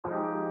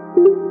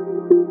Welcome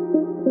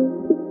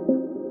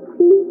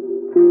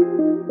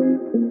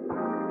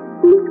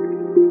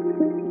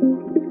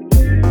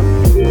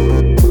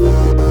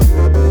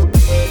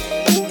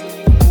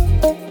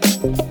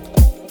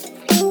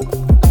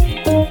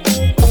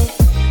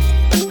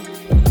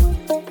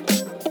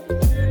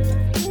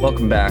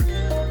back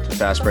to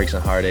Fast Breaks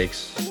and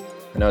Heartaches.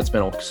 I know it's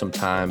been some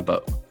time,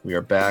 but we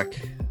are back.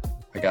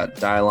 I got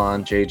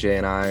Dylon, JJ,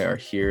 and I are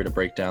here to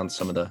break down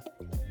some of the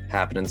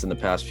happenings in the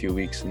past few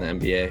weeks in the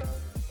NBA.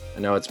 I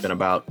know it's been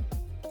about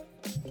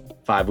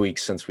 5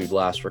 weeks since we've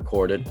last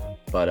recorded,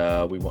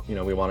 but we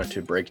wanted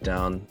to break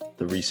down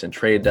the recent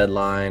trade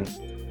deadline,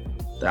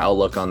 the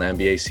outlook on the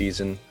NBA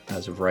season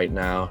as of right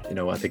now.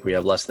 I think we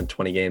have less than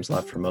 20 games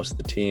left for most of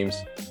the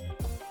teams.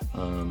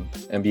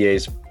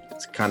 NBA's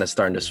it's kind of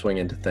starting to swing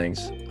into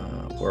things.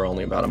 We're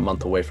only about a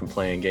month away from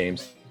playing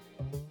games.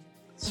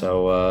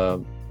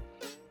 So,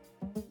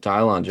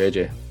 Dylon,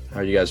 JJ,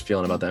 how are you guys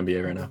feeling about the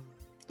NBA right now?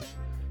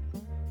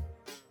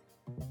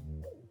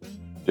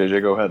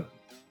 JJ, go ahead.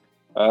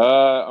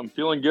 I'm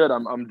feeling good.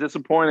 I'm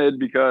disappointed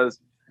because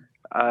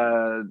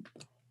I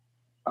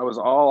was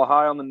all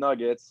high on the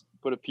Nuggets,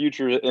 put a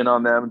future in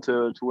on them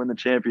to win the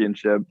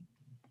championship,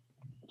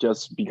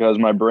 just because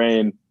my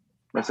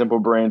simple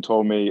brain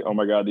told me, oh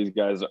my God, these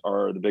guys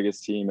are the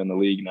biggest team in the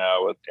league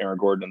now with Aaron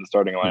Gordon in the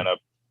starting lineup,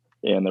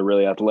 and they're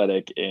really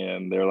athletic,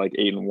 and they're like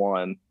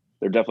 8-1.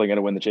 They're definitely going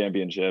to win the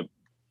championship.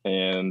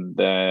 And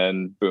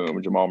then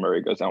boom, Jamal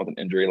Murray goes down with an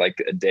injury like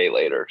a day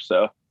later.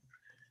 So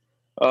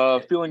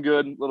feeling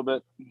good, a little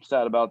bit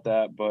sad about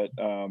that, but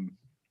I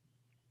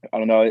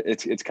don't know.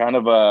 It's kind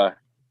of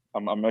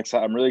I'm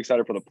excited. I'm really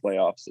excited for the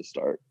playoffs to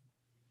start.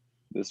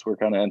 We're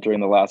kind of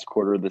entering the last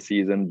quarter of the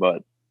season,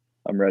 but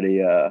I'm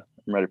ready.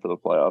 I'm ready for the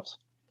playoffs.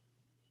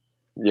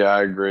 Yeah,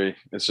 I agree.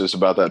 It's just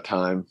about that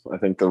time. I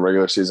think the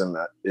regular season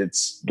that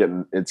it's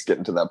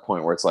getting to that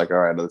point where it's like, all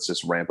right, let's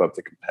just ramp up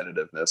the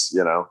competitiveness,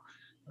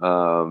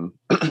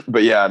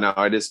 But yeah, no,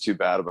 it is too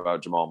bad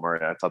about Jamal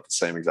Murray. I thought the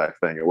same exact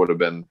thing. It would have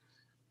been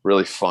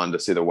really fun to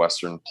see the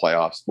Western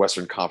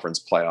Conference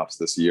playoffs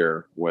this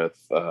year with,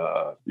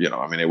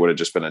 it would have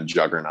just been a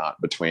juggernaut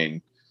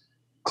between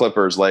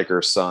Clippers,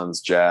 Lakers, Suns,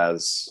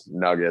 Jazz,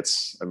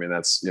 Nuggets. I mean,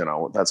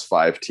 that's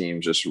 5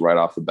 teams just right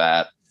off the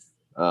bat.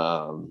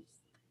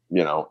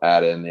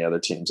 Add in the other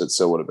teams that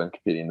still would have been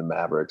competing, the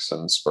Mavericks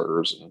and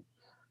Spurs and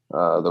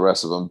the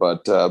rest of them.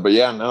 But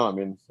yeah, no, I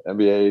mean,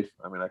 NBA,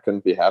 I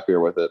couldn't be happier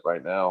with it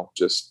right now.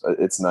 Just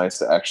it's nice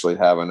to actually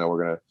have, I know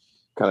we're going to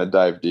kind of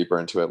dive deeper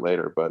into it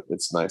later, but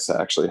it's nice to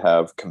actually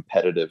have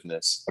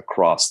competitiveness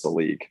across the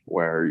league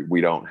where we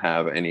don't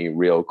have any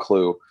real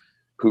clue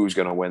who's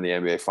going to win the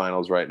NBA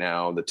finals right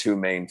now. The 2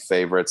 main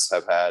favorites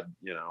have had,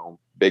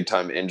 big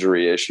time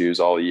injury issues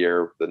all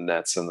year, the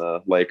Nets and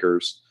the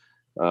Lakers.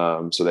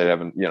 So they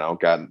haven't,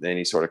 gotten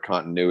any sort of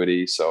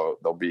continuity. So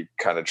they'll be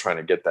kind of trying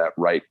to get that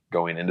right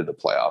going into the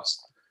playoffs.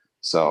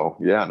 So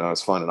yeah, no,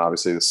 it's fun. And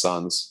obviously the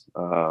Suns,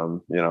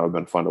 have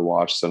been fun to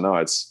watch. So no,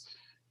 it's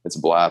a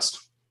blast.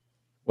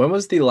 When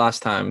was the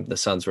last time the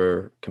Suns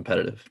were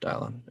competitive,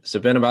 Dylon? Has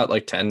it been about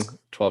like 10,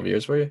 12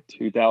 years for you?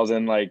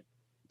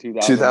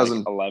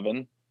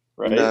 2011,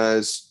 right?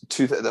 I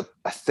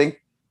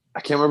think I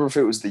can't remember if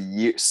it was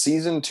the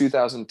season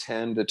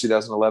 2010 to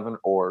 2011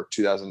 or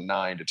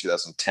 2009 to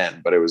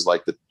 2010, but it was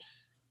like the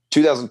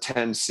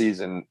 2010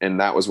 season, and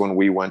that was when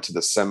we went to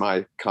the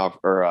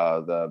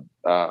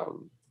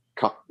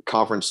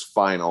conference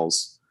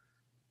finals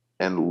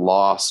and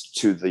lost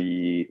to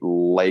the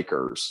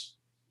Lakers,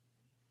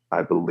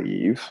 I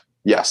believe.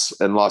 Yes,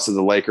 and lost to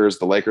the Lakers.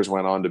 The Lakers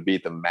went on to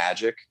beat the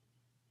Magic,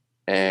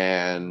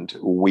 and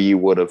we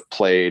would have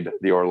played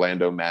the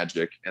Orlando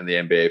Magic in the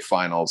NBA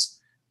Finals.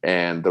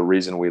 And the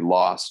reason we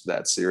lost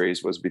that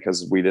series was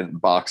because we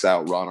didn't box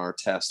out Ron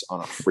Artest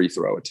on a free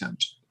throw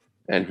attempt,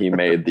 and he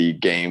made the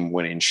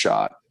game-winning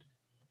shot,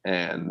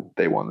 and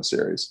they won the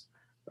series.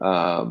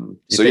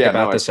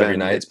 This every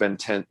night. It's been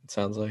 10. It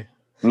sounds like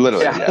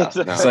literally, yeah.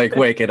 No. It's like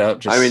wake it up.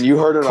 Just you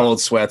heard it.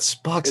 Cold sweats.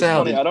 Box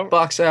out.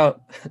 Box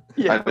out.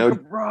 Yeah, I know.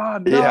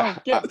 Ron. No,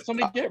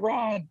 somebody get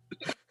Ron.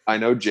 I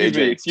know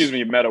JJ. Excuse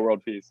me, Meta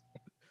World Peace.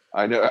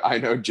 I know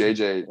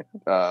JJ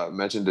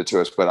mentioned it to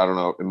us, but I don't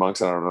know,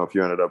 Monks, I don't know if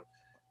you ended up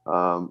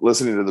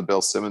listening to the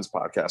Bill Simmons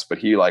podcast, but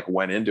he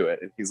went into it,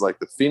 and he's like,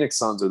 the Phoenix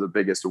Suns are the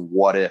biggest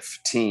what if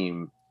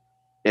team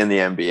in the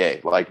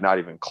NBA, not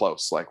even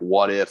close.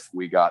 What if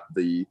we got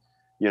the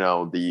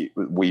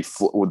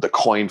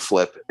coin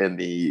flip in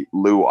the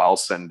Lou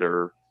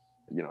Alcindor,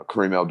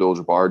 Kareem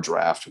Abdul-Jabbar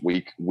draft.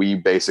 We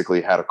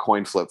basically had a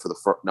coin flip for the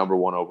number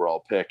 1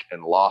 overall pick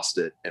and lost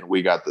it, and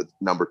we got the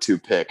number 2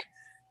 pick.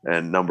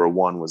 And number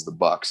 1 was the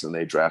Bucks, and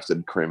they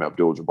drafted Kareem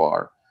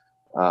Abdul-Jabbar.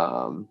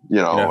 And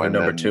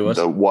number 2 was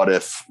the what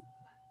if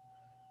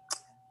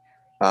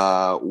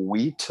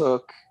we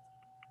took.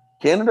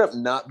 He ended up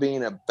not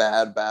being a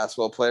bad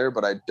basketball player,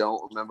 but I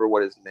don't remember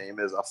what his name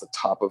is off the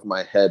top of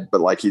my head.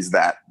 But he's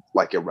that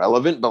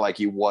irrelevant, but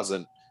he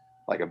wasn't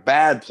a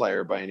bad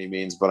player by any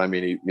means. But I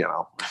mean,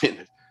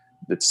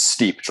 it's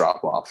steep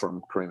drop off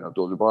from Kareem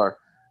Abdul-Jabbar.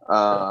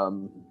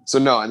 So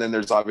no, and then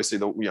there's obviously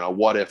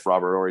what if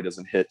Robert Horry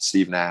doesn't hit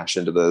Steve Nash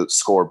into the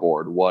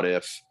scoreboard? What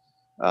if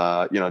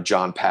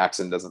John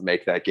Paxson doesn't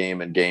make that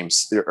game in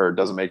games, or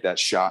doesn't make that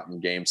shot in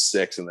game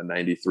 6 in the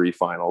 93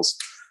 finals?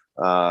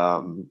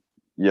 What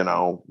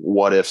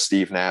if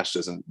Steve Nash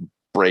doesn't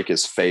break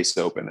his face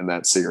open in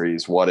that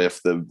series? What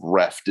if the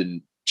ref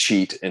didn't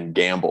cheat and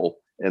gamble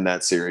in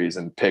that series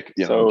and pick,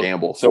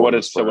 gamble? So what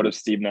if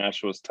Steve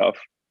Nash was tough?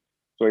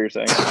 What you're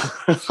saying?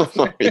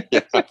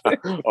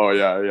 Oh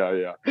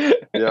yeah.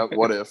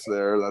 What if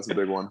there? That's a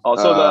big one.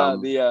 Also,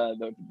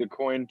 the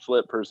coin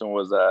flip person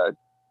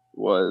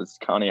was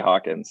Connie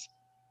Hawkins.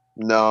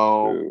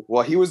 No,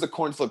 well, he was the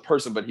coin flip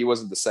person, but he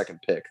wasn't the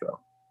second pick though.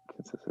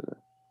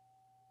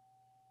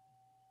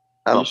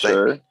 I don't think.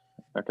 Sure?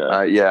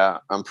 Okay. Yeah,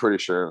 I'm pretty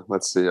sure.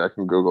 Let's see. I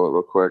can Google it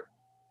real quick.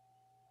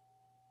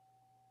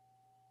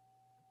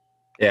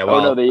 Yeah.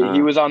 Well,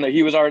 he was on there.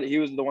 He was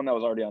the one that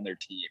was already on their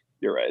team.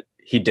 You're right.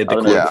 He did the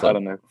coin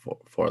flip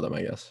for them,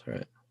 I guess,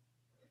 right?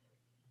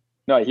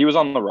 No, he was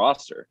on the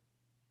roster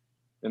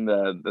in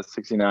the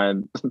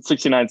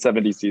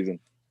 69-70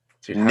 season.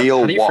 Dude,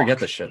 how do you forget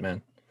this shit,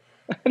 man?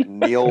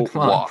 Neil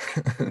Walk.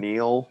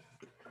 Neil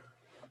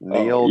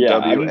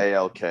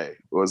Walk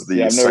was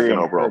the second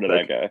overall pick.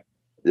 That guy.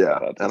 Yeah,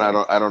 and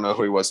I don't know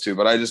who he was too,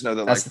 but I just know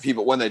that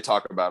people, when they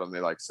talk about him,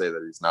 they say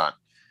that he's not,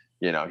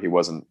 he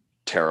wasn't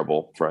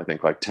terrible for I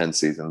think 10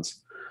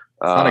 seasons.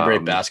 It's not a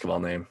great basketball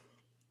name.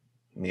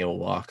 Neil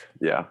Walk.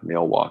 Yeah,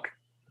 Neil Walk.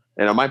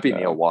 And it might be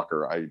Neil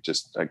Walker. I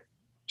just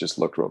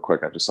looked real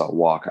quick. I just saw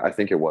Walk. I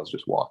think it was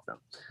just Walk now.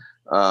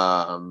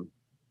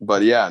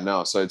 But yeah,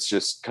 no. So it's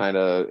just kind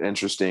of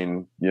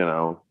interesting,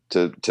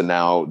 to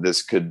now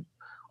this could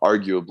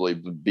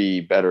arguably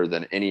be better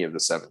than any of the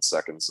 7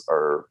 seconds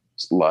or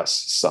less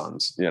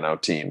Suns,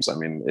 teams. I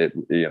mean,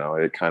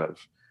 it kind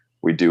of,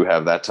 we do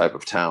have that type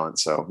of talent.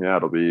 So yeah,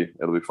 it'll be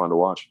fun to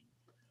watch.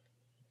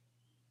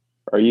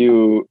 Are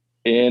you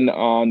in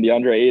on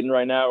DeAndre Ayton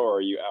right now, or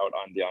are you out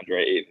on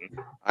DeAndre Ayton?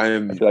 I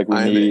feel like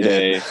we need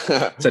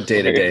it's a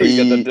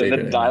day-to-day.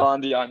 The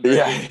Dylon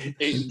DeAndre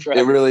Ayton track.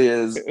 It really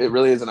is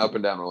an up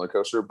and down roller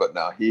coaster, but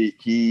no,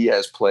 he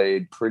has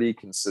played pretty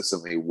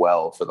consistently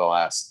well for the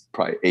last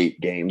probably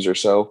 8 games or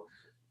so.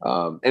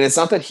 And it's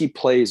not that he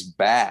plays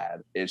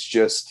bad. It's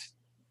just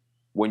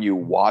when you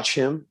watch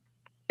him,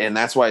 and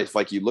that's why if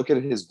you look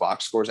at his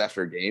box scores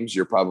after games,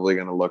 you're probably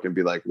going to look and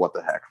be like, what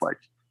the heck?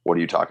 What are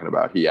you talking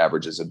about? He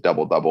averages a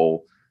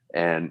double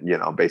and,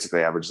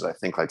 basically averages, I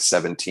think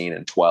 17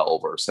 and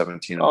 12 or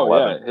 17 and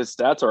 11. Yeah. His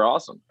stats are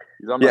awesome.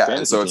 He's on my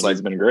fantasy so it's team.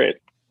 He's been great.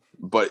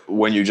 But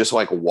when you just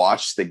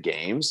watch the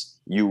games,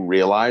 you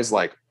realize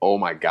oh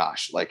my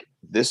gosh,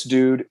 this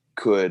dude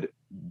could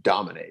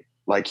dominate.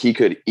 He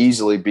could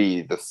easily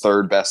be the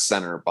 3rd best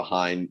center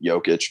behind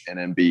Jokic and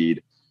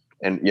Embiid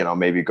and,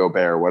 maybe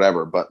Gobert or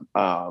whatever. But,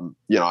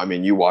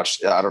 you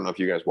watched, I don't know if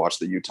you guys watched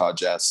the Utah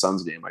Jazz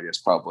Suns game. I guess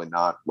probably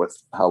not with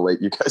how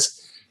late you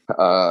guys,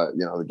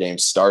 the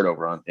games start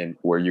over on in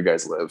where you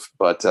guys live.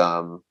 But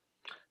I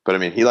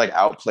mean, he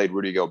outplayed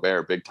Rudy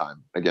Gobert big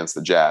time against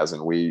the Jazz,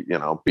 and we,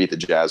 beat the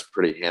Jazz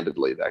pretty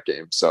handedly that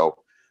game. So,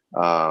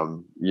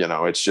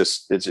 it's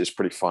just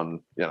pretty fun,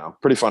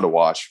 pretty fun to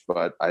watch.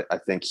 But I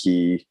think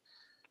he,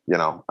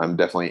 I'm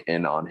definitely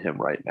in on him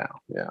right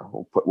now. Yeah,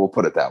 we'll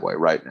put it that way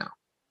right now.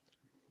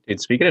 Dude,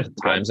 speaking of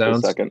time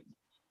zones,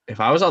 if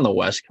I was on the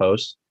West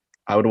Coast,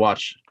 I would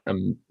watch a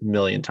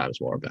million times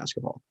more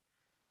basketball.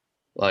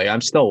 I'm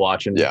still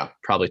watching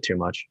probably too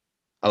much.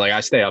 I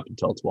stay up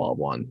until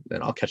 12-1,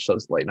 then I'll catch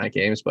those late night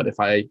games. But if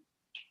I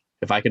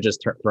could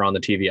just throw on the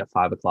TV at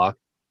 5 o'clock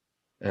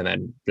and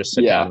then just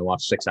sit down and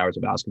watch 6 hours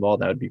of basketball,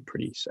 that would be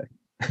pretty sick.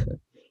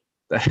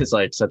 That is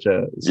such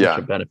a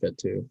benefit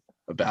to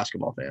a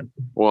basketball fan.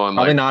 Well, and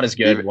probably not as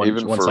good once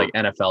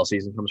NFL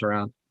season comes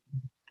around.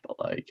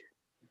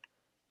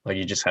 But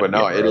you just have. But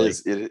no, it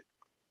is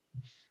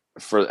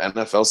for the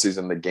NFL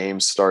season. The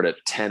games start at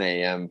 10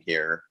 a.m.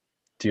 here.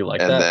 Do you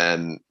like that? And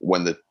then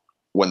when the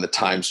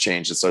times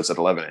change, it starts at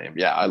 11 a.m.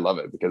 Yeah, I love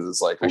it because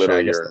it's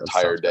literally your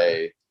entire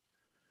day.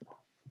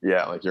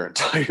 Yeah, your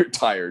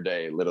entire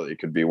day literally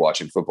could be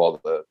watching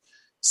football. The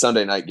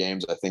Sunday night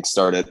games I think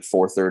start at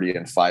 4:30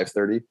 and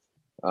 5:30.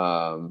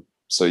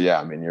 So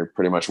yeah, I mean you're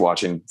pretty much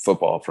watching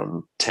football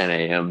from 10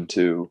 a.m.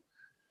 to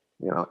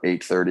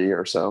 8:30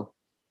 or so.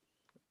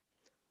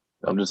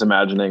 I'm just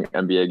imagining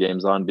NBA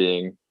games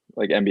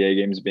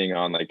being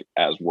on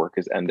as work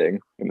is ending,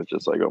 and it's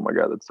just oh my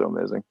god, that's so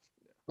amazing.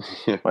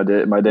 My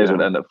days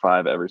would end at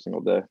 5 every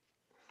single day.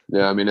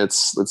 Yeah, I mean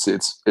it's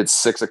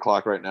 6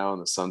 o'clock right now,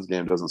 and the Suns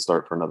game doesn't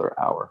start for another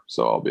hour,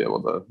 so I'll be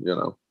able to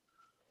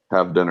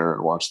have dinner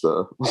and watch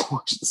the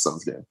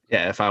Suns game.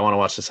 Yeah, if I want to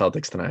watch the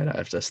Celtics tonight, I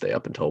have to stay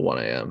up until 1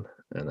 a.m.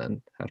 and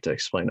then have to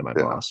explain to my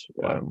boss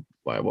why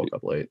I woke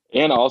up late.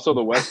 And also,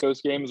 the West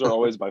Coast games are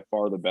always by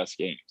far the best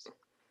games.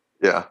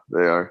 Yeah,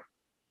 they are.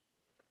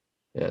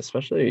 Yeah,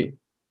 especially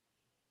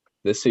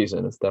this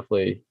season. It's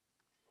definitely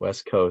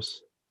West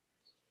Coast.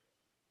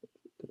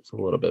 It's a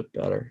little bit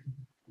better.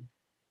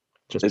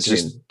 It's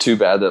just too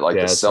bad that the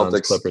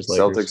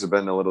Celtics have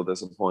been a little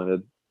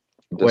disappointed.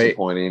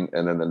 disappointing,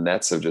 and then the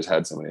Nets have just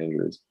had so many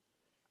injuries.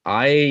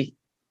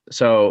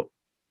 So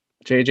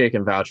JJ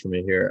can vouch for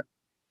me here.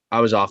 I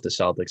was off the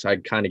Celtics. I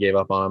kind of gave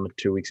up on them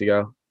 2 weeks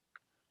ago,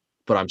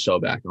 but I'm so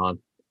back on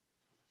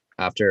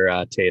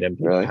after Tatum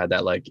Really? had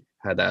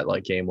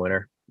that game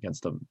winner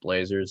against the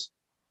Blazers.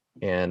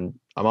 And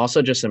I'm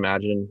also just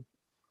imagining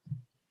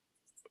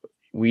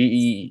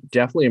we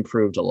definitely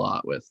improved a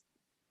lot with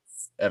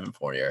Evan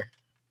Fournier.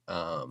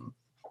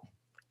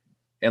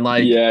 And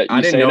like, yeah,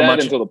 I didn't know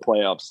much until the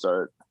playoffs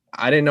start.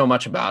 I didn't know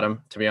much about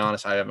him, to be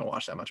honest. I haven't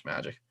watched that much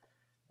Magic.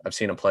 I've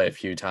seen him play a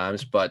few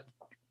times, but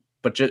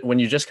when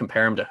you just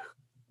compare him to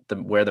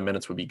where the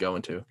minutes would be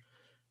going to,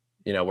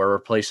 we're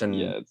replacing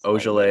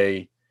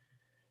Ojale,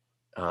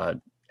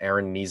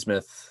 Aaron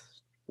Nesmith,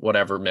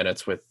 whatever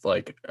minutes with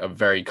like a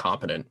very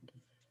competent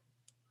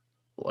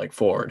like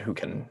forward who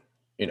can,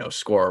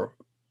 score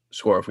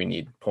if we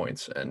need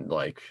points. And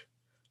like,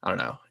 I don't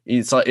know,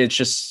 it's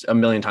just a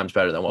million times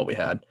better than what we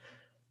had.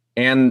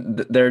 And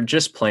they're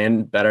just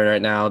playing better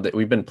right now. That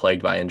we've been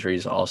plagued by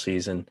injuries all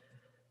season.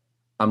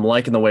 I'm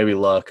liking the way we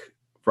look.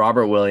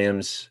 Robert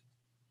Williams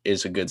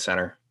is a good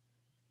center.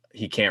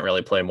 He can't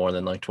really play more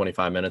than like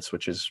 25 minutes,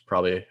 which is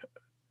probably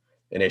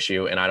an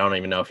issue. And I don't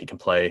even know if he can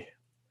play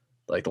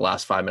like the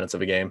last 5 minutes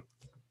of a game.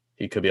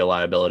 He could be a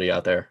liability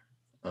out there.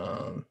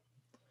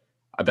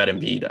 I bet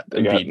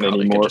Embiid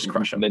probably could just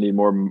crush him. They need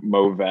more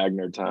Mo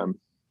Wagner time.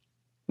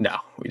 No,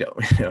 we don't.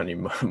 We don't need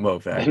Mo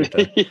Wagner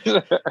time.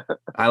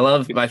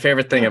 My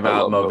favorite thing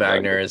about Mo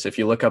Wagner is if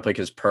you look up like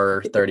his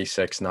per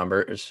 36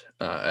 numbers,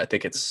 I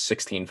think it's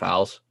 16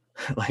 fouls,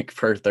 like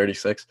per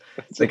 36.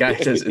 The guy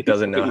just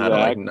doesn't know how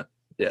to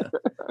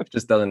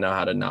just doesn't know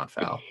how to not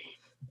foul.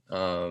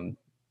 I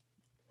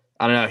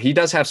don't know. He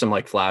does have some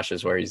like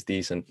flashes where he's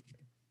decent,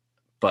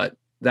 but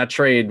that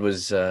trade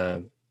was,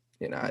 I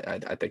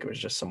think it was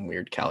just some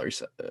weird cap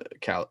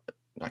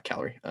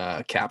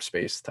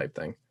space type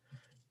thing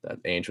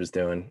that Ainge was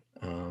doing.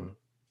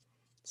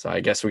 So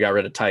I guess we got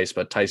rid of Tice,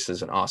 but Tice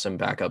is an awesome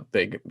backup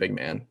big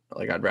man.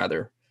 Like I'd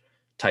rather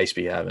Tice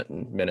be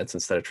having minutes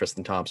instead of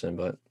Tristan Thompson,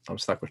 but I'm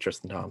stuck with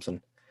Tristan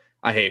Thompson.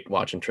 I hate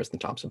watching Tristan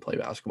Thompson play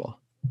basketball.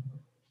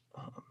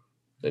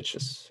 It's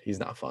just he's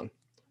not fun.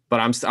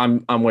 But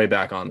I'm way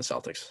back on the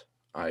Celtics.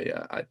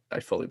 I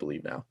fully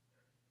believe now.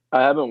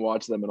 I haven't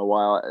watched them in a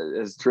while.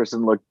 As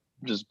Tristan looked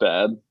just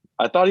bad.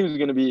 I thought he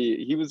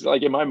was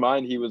like in my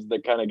mind, he was the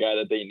kind of guy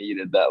that they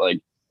needed, that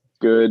like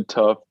good,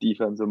 tough,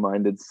 defensive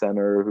minded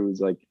center who's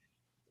like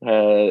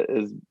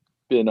has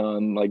been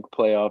on like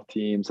playoff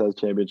teams, has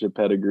championship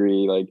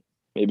pedigree. Like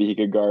maybe he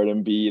could guard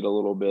Embiid a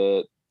little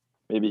bit.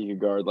 Maybe he could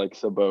guard like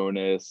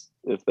Sabonis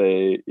if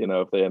they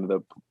ended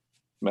up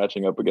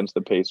matching up against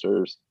the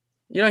Pacers.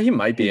 He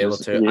might be able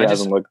to.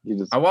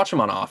 I watch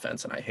him on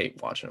offense, and I hate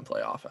watching him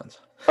play offense.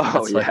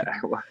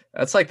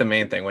 That's like the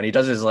main thing. When he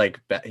does his like,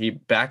 he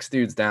backs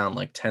dudes down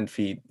like 10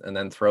 feet and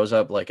then throws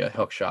up like a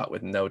hook shot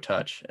with no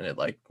touch, and it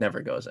like never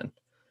goes in.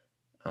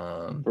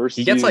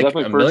 He gets like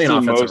a million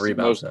offensive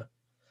rebounds.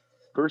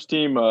 First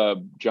team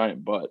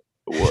giant butt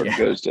award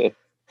goes to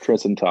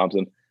Tristan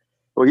Thompson.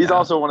 Well, he's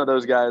also one of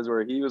those guys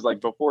where he was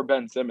like, before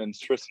Ben Simmons,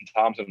 Tristan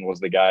Thompson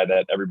was the guy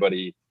that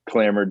everybody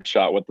clamored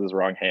shot with his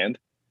wrong hand.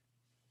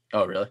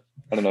 Oh, really?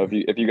 I don't know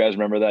if you guys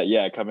remember that.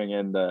 Yeah, coming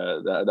in,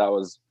 that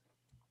was.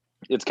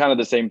 It's kind of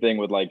the same thing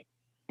with like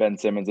Ben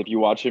Simmons. If you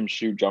watch him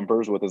shoot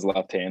jumpers with his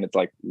left hand, it's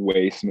like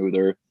way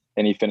smoother,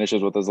 and he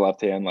finishes with his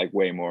left hand like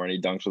way more, and he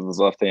dunks with his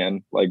left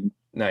hand like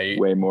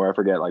way more. I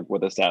forget like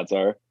what the stats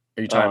are.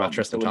 Are you talking about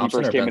Tristan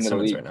Thompson or Ben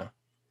Simmons right now?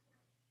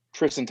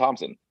 Tristan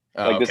Thompson.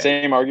 The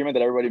same argument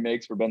that everybody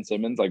makes for Ben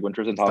Simmons. Like when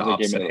Tristan Thompson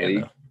came into the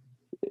league,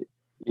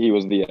 he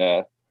was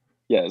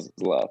his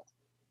left.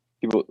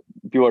 People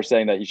are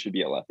saying that he should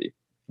be a lefty.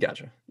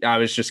 Gotcha. Yeah, I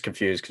was just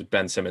confused because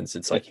Ben Simmons,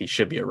 it's like he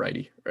should be a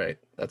righty, right?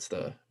 That's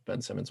the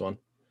Ben Simmons one.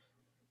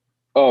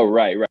 Oh,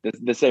 right.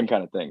 The same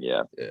kind of thing.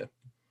 Yeah.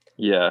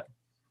 Yeah.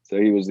 So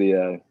he was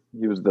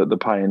the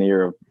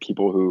pioneer of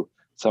people who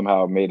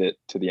somehow made it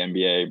to the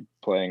NBA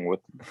playing with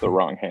the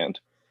wrong hand.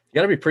 You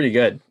got to be pretty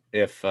good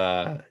if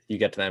you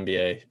get to the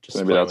NBA. Just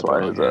maybe that's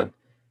why he's there.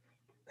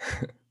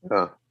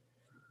 Yeah.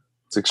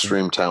 It's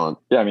extreme talent.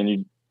 Yeah, I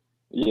mean,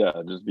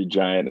 just be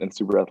giant and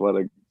super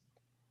athletic.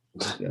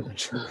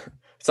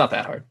 It's not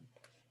that hard.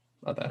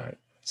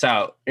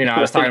 So, I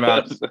was talking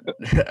about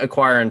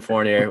acquiring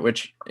Fournier,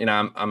 which,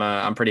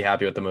 I'm pretty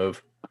happy with the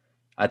move.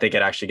 I think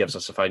it actually gives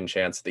us a fighting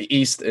chance. The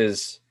East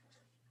is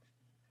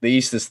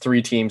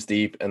 3 teams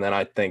deep, and then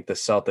I think the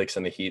Celtics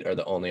and the Heat are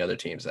the only other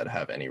teams that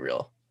have any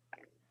real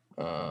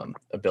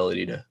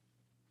ability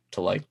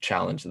to like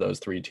challenge those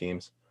 3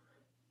 teams.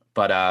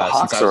 But the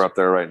Hawks are up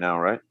there right now,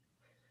 right?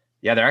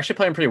 Yeah, they're actually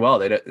playing pretty well.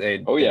 They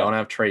don't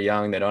have Trae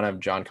Young. They don't have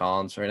John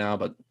Collins right now,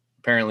 but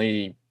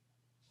apparently,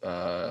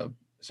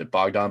 is it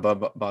Bogdan?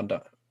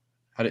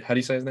 How do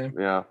you say his name?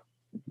 Yeah,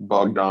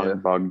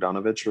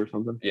 Bogdanovich or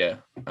something. Yeah,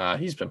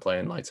 he's been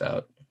playing lights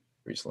out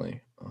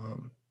recently. I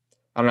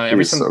don't know.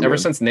 Ever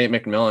since Nate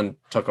McMillan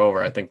took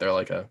over, I think they're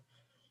like a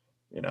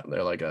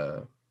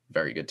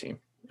very good team,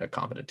 a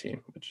competent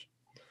team, which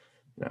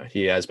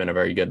he has been a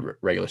very good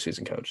regular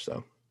season coach.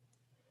 So,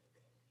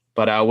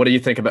 but what do you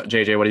think about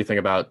JJ? What do you think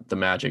about the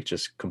Magic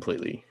just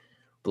completely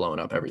blowing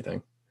up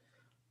everything?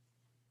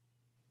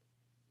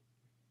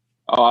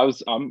 Oh,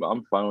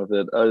 I'm fine with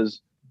it.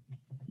 As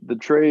the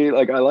trade,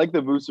 like I like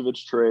the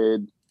Vucevic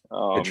trade.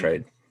 Good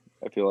trade.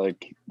 I feel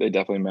like they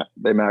definitely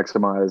they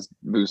maximized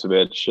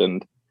Vucevic,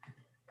 and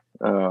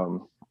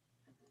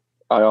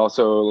I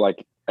also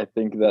like. I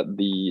think that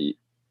the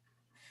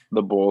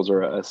Bulls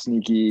are a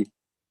sneaky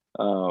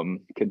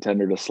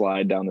contender to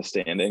slide down the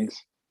standings,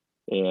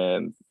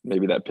 and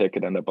maybe that pick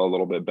could end up a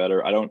little bit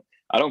better. I don't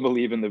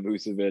believe in the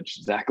Vucevic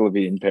Zach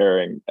LaVine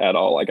pairing at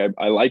all. Like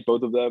I like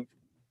both of them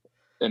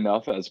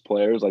enough as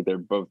players. Like they're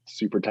both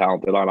super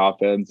talented on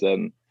offense,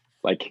 and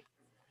like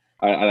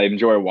I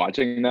enjoy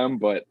watching them,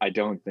 but I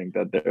don't think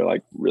that they're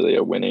like really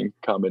a winning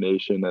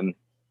combination. And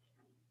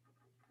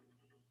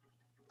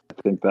I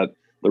think that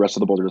the rest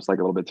of the Bulls are just like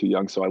a little bit too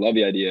young. So I love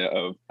the idea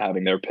of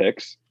having their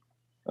picks.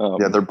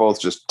 Yeah, they're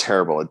both just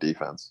terrible at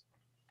defense.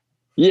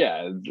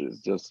 Yeah,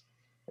 it's just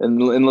and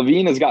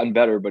LaVine has gotten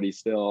better, but he's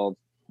still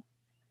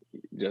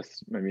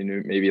just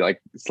maybe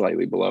like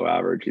slightly below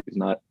average. He's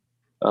not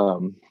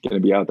going to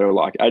be out there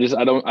locked. I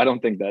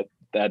don't think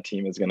that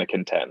team is going to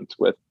contend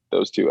with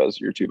those two as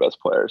your two best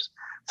players.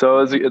 So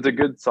it's a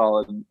good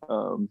solid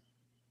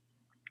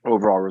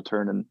overall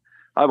return. And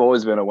I've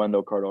always been a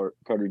Wendell Carter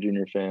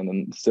Jr. fan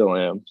and still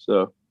am.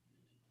 So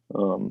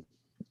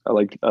I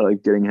like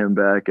getting him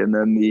back. And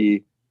then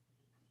the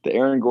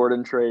Aaron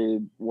Gordon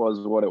trade was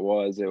what it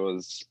was. It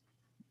was,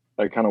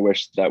 I kind of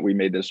wish that we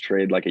made this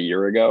trade like a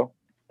year ago.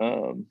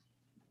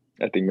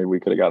 I think maybe we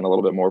could have gotten a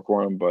little bit more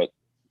for him, but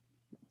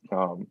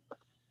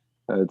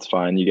it's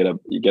fine. You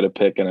get a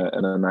pick and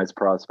a nice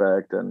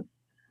prospect and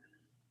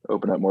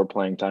open up more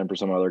playing time for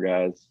some other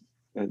guys.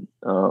 It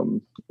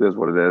is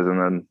what it is. And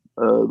then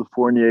the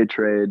Fournier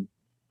trade,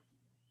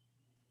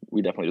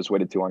 we definitely just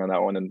waited too long on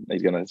that one, and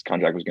his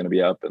contract was gonna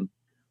be up, and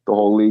the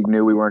whole league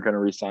knew we weren't gonna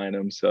re-sign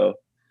him. So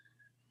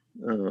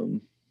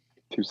 2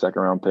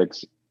 second-round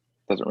picks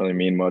doesn't really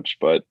mean much.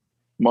 But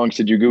Monks,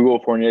 did you Google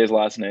Fournier's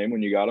last name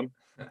when you got him?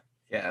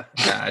 Yeah,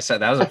 I said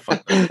that was a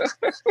fun.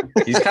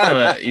 He's kind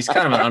of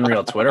an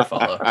unreal Twitter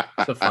follow.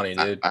 He's a funny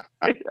dude.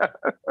 Yeah.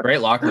 Great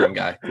locker room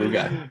guy, glue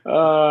guy.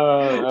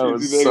 That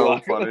was so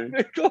funny.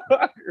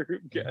 Locker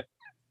room guy.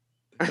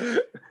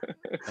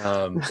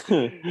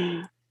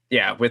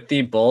 Yeah, with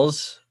the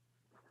Bulls,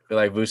 we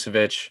like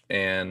Vucevic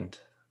and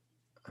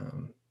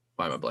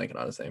why am I blanking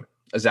on his name?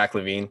 Zach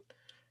LaVine.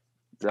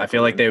 I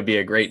feel like they would be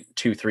a great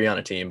 2-3 on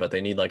a team, but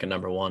they need like a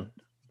number 1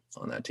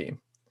 on that team.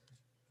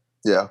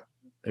 Yeah.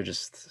 They're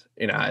just,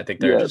 I think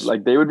they're just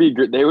like they would be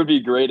great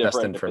if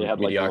they had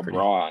mediocrity.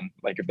 Like LeBron,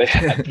 like if they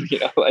had,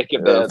 like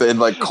if they had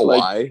like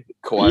Kawhi,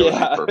 Kawhi would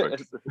be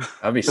perfect.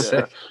 That'd be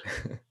sick.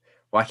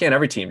 Why can't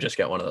every team just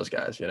get one of those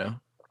guys?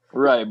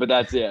 Right, but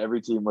that's it.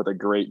 Every team with a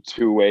great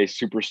two-way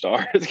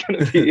superstar is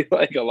going to be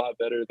like a lot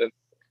better than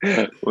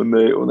when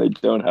they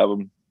don't have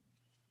them.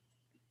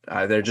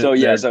 They're just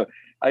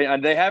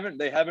they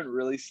haven't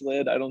really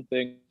slid, I don't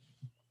think.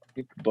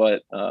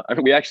 But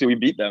we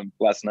beat them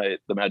last night.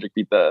 The Magic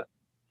beat the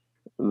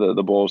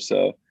Bulls,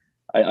 so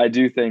I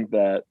do think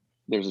that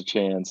there's a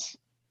chance.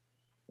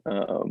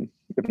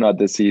 If not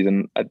this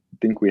season, I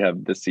think we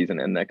have this season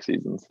and next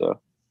season. So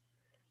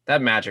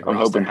that Magic I'm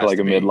hoping for like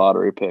a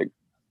mid-lottery pick.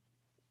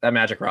 That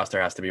Magic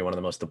roster has to be one of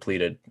the most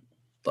depleted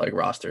like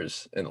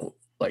rosters in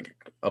like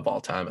of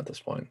all time at this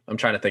point. I'm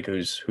trying to think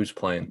who's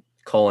playing.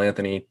 Cole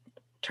Anthony,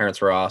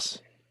 Terrence Ross.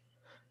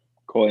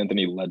 Cole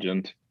Anthony,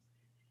 legend.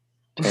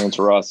 Terrence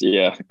Ross,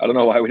 yeah. I don't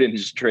know why we didn't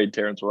just trade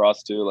Terrence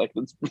Ross too. Like,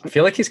 I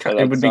feel like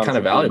it would be kind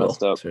of valuable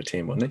to a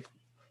team, wouldn't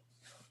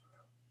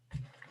he?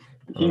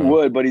 He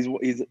would, but he's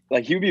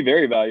like he would be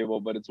very valuable.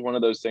 But it's one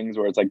of those things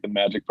where it's like the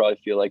Magic probably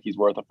feel like he's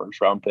worth a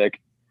first-round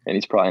pick, and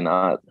he's probably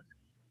not.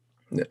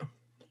 Yeah.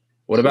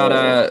 What about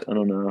I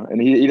don't know,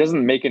 and he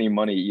doesn't make any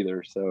money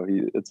either, so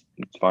it's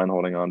fine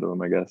holding on to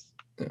him, I guess.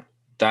 Yeah.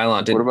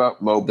 Dylon. What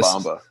about Mo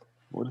Bamba?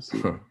 What is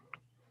he?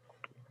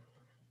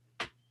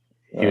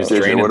 He was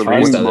draining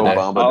threes the other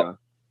day.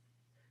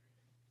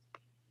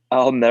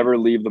 I'll never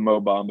leave the Mo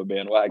Bamba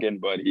bandwagon,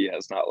 but he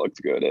has not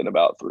looked good in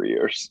about 3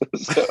 years.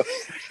 So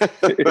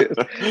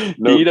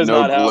he does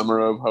not have glimmer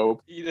of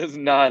hope. He does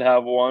not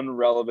have one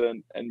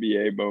relevant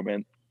NBA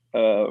moment.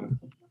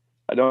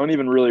 I don't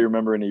even really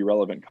remember any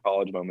relevant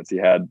college moments he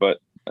had, but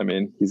I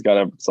mean, he's got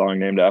a song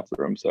named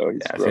after him, so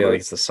he's I feel like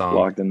it's the song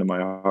locked into my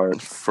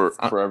heart.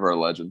 Forever a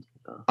legend.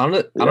 I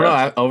don't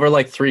know. Over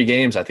like 3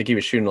 games, I think he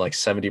was shooting like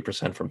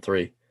 70% from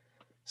 3.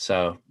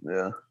 So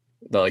yeah,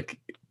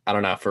 I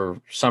don't know,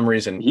 for some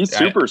reason he's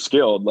super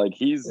skilled. Like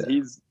he's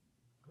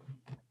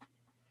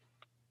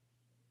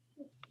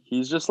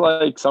just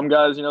like some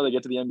guys, they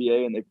get to the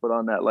NBA and they put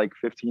on that like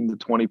 15 to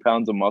 20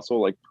 pounds of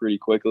muscle like pretty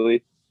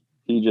quickly.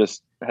 He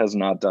just has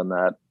not done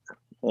that.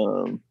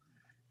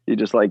 He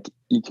just like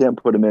you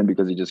can't put him in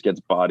because he just gets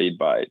bodied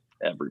by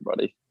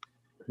everybody.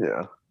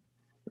 Yeah.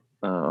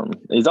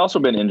 He's also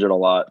been injured a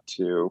lot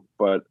too,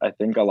 but I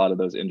think a lot of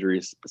those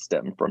injuries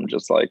stem from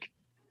just like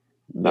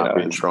not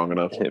being strong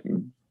enough.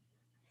 Him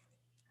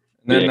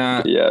And being,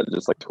 then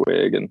just like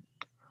Twig, and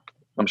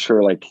I'm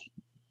sure like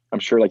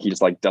he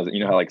just like doesn't.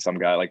 You know how like some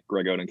guy like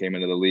Greg Oden came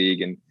into the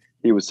league and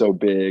he was so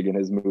big and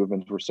his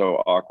movements were so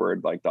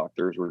awkward. Like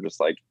doctors were just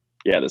like,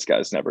 yeah, this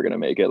guy's never gonna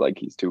make it. Like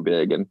he's too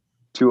big and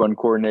too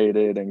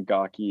uncoordinated and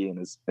gawky, and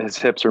his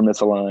hips are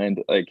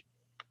misaligned. Like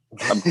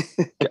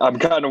I'm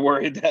kind of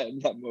worried that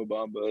Mo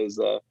Bamba is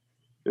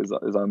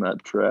on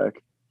that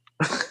track.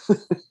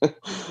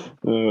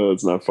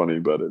 It's not funny,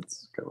 but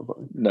it's kind of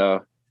funny.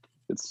 No,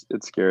 it's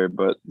scary,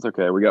 but it's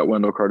okay. We got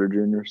Wendell Carter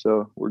Jr.,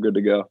 so we're good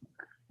to go.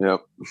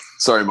 Yep.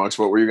 Sorry, Monks.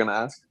 What were you gonna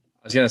ask?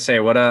 I was gonna say,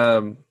 what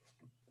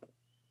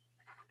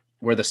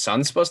were the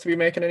Suns supposed to be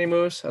making any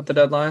moves at the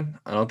deadline?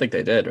 I don't think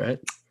they did, right?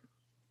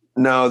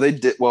 No, they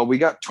did. Well, we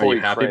got Are you Torrey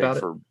happy Craig about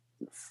it?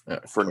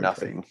 for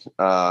nothing.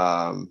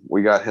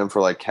 We got him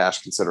for like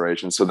cash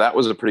consideration, so that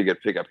was a pretty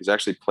good pickup. He's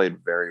actually played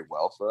very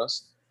well for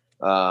us.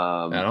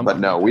 But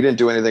no, we didn't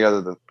do anything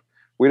other than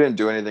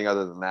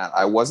that.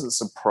 I wasn't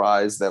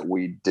surprised that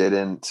we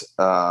didn't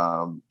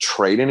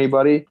trade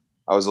anybody.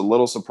 I was a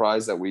little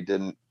surprised that we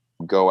didn't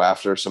go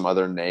after some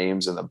other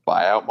names in the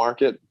buyout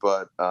market,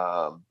 but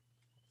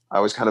I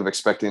was kind of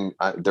expecting.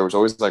 There was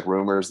always like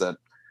rumors that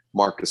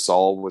Marc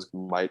Gasol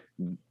might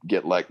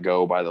get let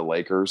go by the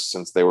Lakers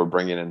since they were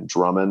bringing in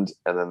Drummond,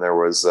 and then there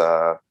was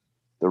the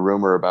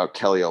rumor about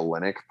Kelly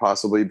Olynyk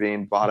possibly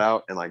being bought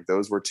out, and like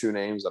those were two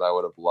names that I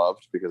would have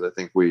loved because I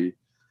think we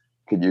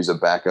could use a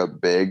backup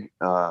big,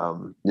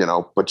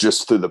 but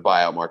just through the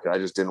buyout market. I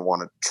just didn't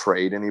want to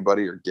trade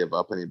anybody or give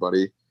up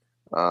anybody,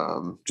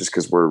 just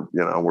because we're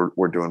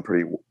doing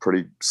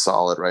pretty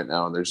solid right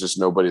now, and there's just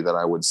nobody that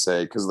I would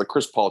say, because the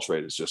Chris Paul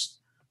trade is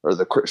just, or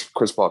the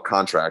Chris Paul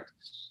contract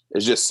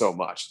is just so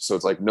much. So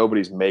it's like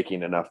nobody's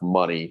making enough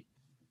money.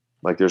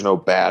 Like there's no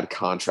bad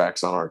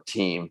contracts on our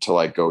team to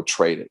like go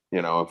trade it.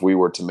 If we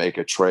were to make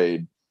a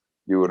trade,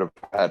 you would have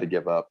had to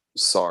give up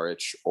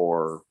Saric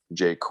or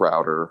Jay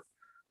Crowder.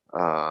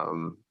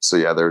 So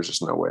yeah, there's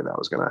just no way that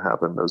was going to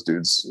happen. Those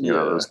dudes,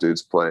 those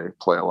dudes play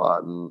a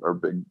lot and are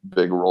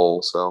big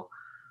role. So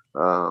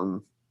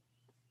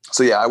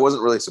yeah, I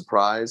wasn't really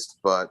surprised,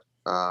 but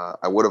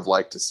I would have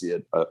liked to see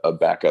a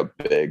backup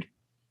big.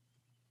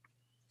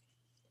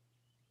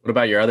 What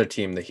about your other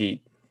team, the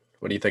Heat?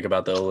 What do you think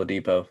about the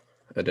Oladipo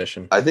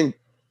addition? I think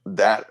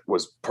that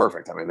was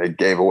perfect. I mean, they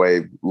gave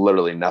away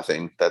literally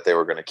nothing that they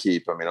were going to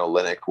keep. I mean,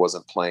 Olynyk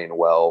wasn't playing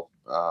well,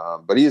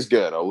 but he's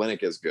good.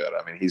 Olynyk is good.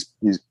 I mean, he's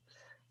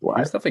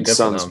definitely good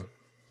for them.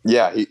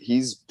 Yeah,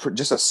 he's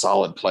just a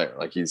solid player.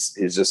 Like he's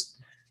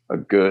just a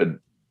good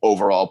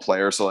overall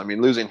player. So I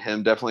mean, losing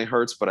him definitely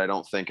hurts, but I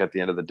don't think at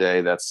the end of the day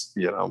that's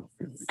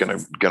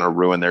gonna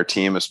ruin their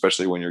team,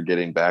 especially when you're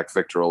getting back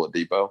Victor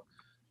Oladipo.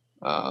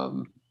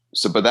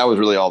 But that was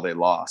really all they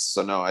lost.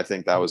 So no, I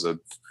think that was a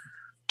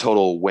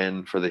total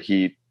win for the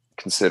Heat,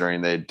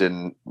 considering they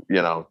didn't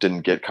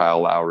get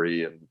Kyle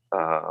Lowry and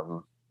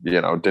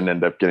didn't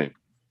end up getting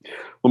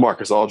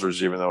LaMarcus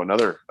Aldridge, even though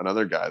another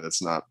guy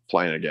that's not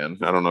playing again.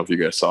 I don't know if you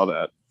guys saw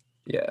that.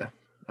 Yeah,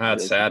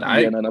 that's sad.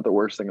 Not the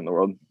worst thing in the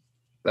world.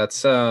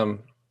 That's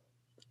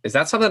is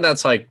that something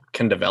that's like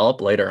can develop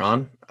later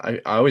on? I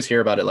always hear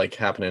about it like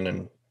happening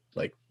in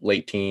like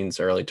late teens,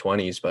 early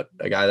 20s, but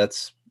a guy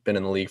that's been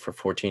in the league for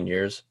 14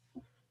 years.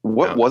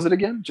 What was it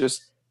again?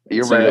 Just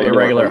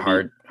irregular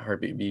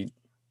heartbeat beat.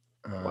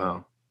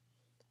 Wow.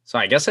 So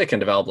I guess it can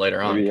develop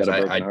later on, because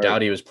I heart.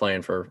 doubt he was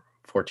playing for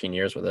 14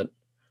 years with it.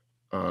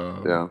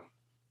 Yeah.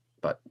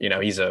 But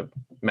he's a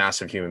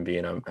massive human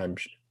being.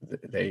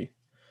 They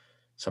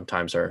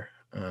sometimes are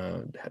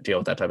deal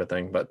with that type of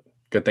thing, but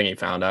good thing he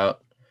found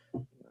out.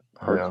 Yeah.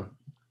 I don't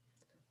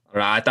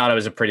know, I thought it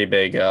was a pretty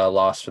big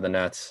loss for the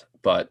Nets,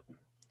 but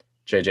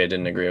JJ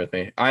didn't agree with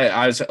me.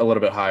 I was a little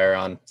bit higher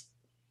on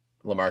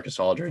LaMarcus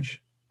Aldridge.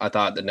 I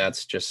thought the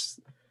Nets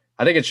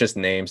I think it's just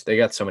names. They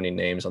got so many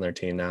names on their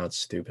team now. It's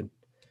stupid.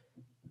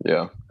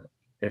 Yeah.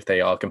 If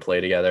they all can play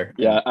together.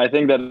 Yeah, I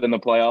think that in the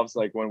playoffs,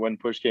 like when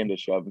push came to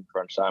shove in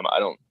crunch time, I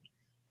don't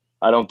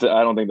think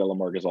that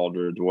LaMarcus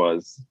Aldridge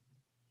was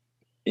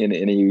in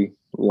any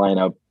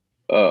lineup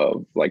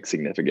of like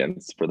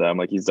significance for them.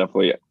 Like he's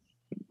definitely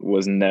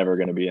was never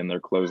going to be in their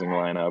closing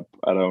lineup.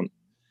 I don't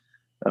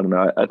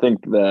know. I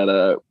think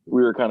that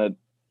we were kind of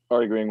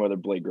arguing whether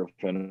Blake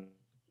Griffin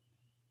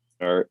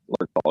or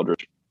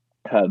Aldridge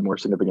had more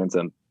significance,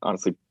 and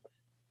honestly,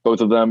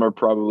 both of them are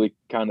probably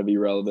kind of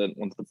irrelevant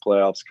once the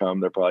playoffs come.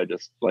 They're probably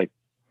just like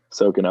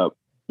soaking up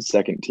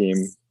second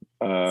team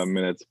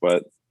minutes,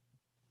 but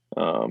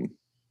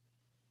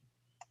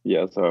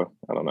yeah. So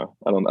I don't know.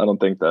 I don't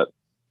think that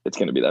it's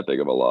going to be that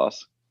big of a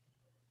loss.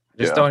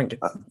 Don't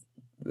get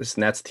this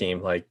Nets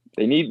team, like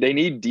they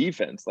need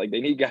defense. Like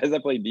they need guys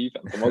that play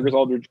defense. Marcus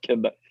Aldridge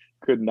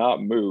could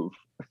not move.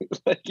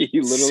 Like he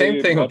literally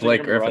same thing with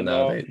Blake Griffin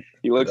though.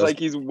 He looks like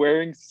he's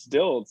wearing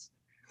stilts.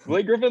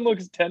 Blake Griffin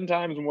looks 10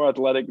 times more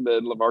athletic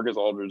than LaMarcus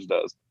Aldridge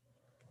does.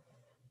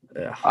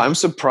 Yeah. I'm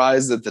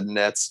surprised that the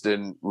Nets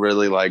didn't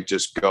really like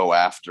just go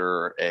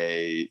after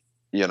a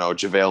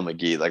JaVale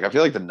McGee. Like I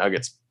feel like the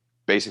Nuggets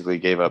basically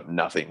gave up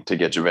nothing to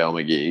get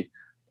JaVale McGee.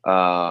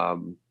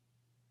 And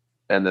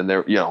then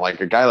there, like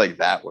a guy like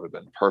that would have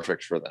been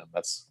perfect for them.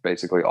 That's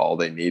basically all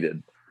they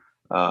needed.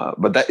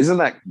 But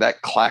that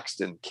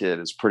Claxton kid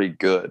is pretty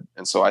good,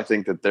 and so I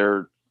think that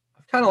I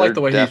kind of like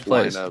the way he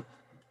plays.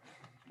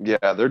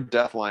 Their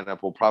death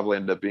lineup will probably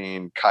end up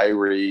being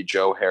Kyrie,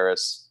 Joe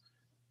Harris,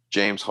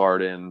 James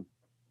Harden,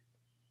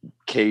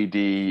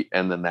 KD,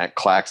 and then that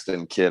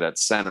Claxton kid at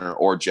center,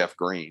 or Jeff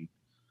Green.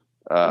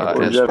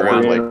 Or Jeff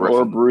Green,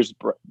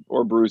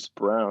 or Bruce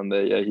Brown.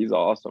 He's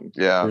awesome.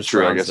 Yeah, Bruce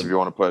true. Brown's I guess if you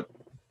want to put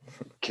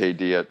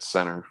KD at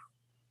center.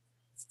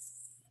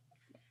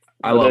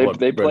 I love what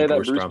they play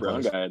that Bruce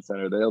Brown guy at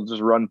center. They'll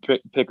just run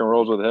pick and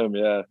rolls with him.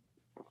 Yeah,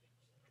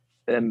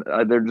 and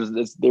they're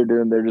just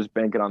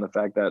banking on the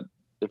fact that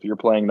if you're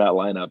playing that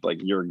lineup, like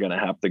you're gonna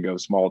have to go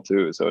small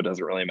too. So it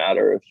doesn't really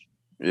matter if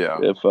they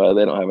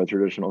don't have a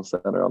traditional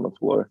center on the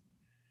floor.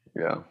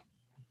 Yeah.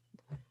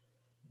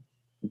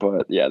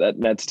 But yeah, that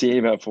Nets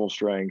team at full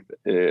strength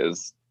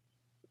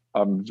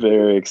I'm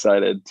very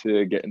excited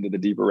to get into the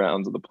deeper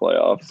rounds of the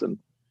playoffs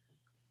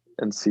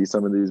and see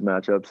some of these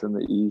matchups in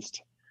the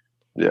East.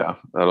 Yeah,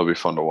 that'll be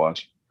fun to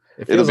watch.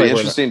 It'll be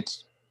interesting.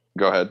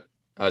 Go ahead.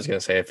 I was going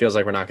to say, it feels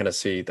like we're not going to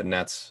see the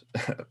Nets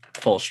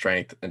full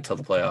strength until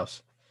the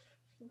playoffs.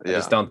 I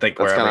just don't think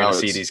we're ever going to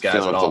see these guys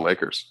at all. The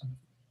Lakers.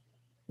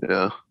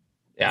 Yeah.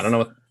 Yeah, I don't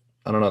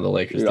know the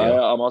Lakers.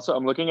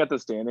 I'm looking at the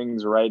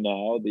standings right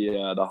now.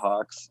 The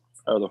Hawks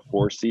are the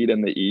 4th seed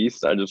in the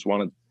East. I just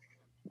want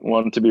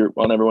everyone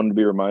to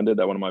be reminded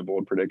that one of my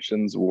bold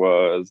predictions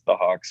was the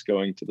Hawks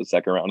going to the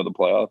second round of the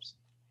playoffs.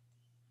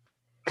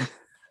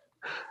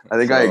 I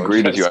think I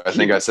agreed with you. I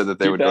think I said that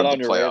they would go to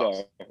the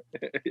playoffs.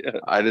 Yeah.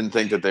 I didn't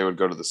think that they would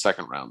go to the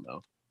second round,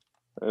 though.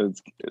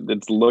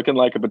 It's looking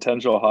like a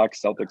potential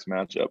Hawks-Celtics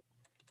matchup.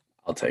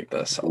 I'll take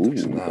the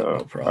Celtics in that. No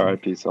problem.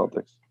 R.I.P.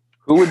 Celtics.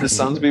 Who would the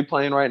Suns be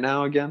playing right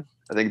now again?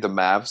 I think the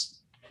Mavs.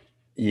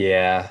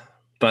 Yeah.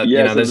 But,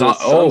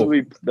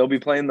 they'll be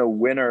playing the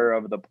winner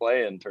of the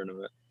play-in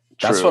tournament.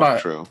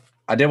 True.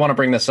 I did want to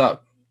bring this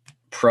up.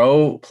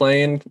 Pro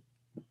playing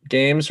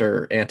games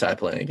or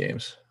anti-playing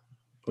games?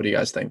 What do you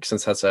guys think?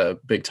 Since that's a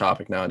big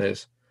topic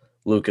nowadays.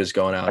 Luka's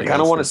going out. I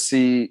kind of want to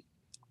see.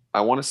 I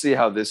want to see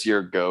how this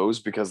year goes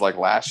because, like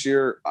last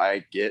year,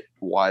 I get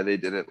why they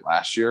did it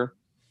last year.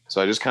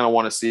 So I just kind of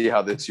want to see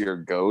how this year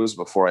goes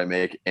before I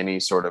make any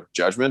sort of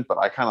judgment. But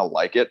I kind of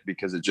like it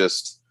because it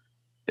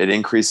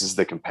increases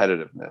the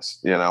competitiveness.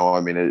 I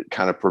mean, it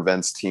kind of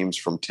prevents teams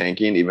from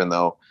tanking, even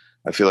though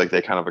I feel like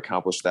they kind of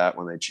accomplished that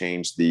when they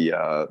changed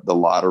the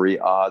lottery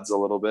odds a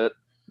little bit.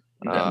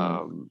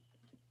 Yeah.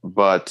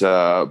 But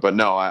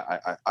no,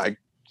 I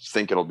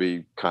think it'll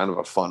be kind of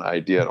a fun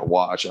idea to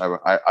watch.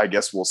 I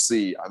guess we'll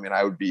see. I mean,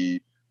 I would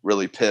be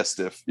really pissed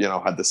if,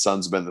 had the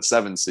Suns been the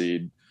 7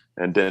 seed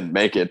and didn't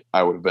make it,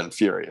 I would have been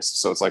furious.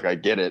 So it's like, I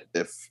get it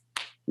if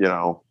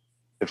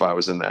I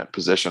was in that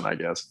position, I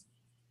guess.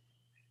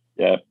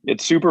 Yeah.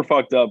 It's super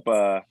fucked up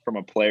from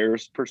a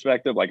player's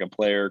perspective, like a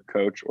player,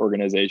 coach,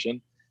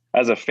 organization.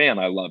 As a fan,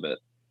 I love it.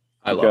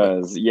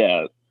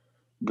 Yeah,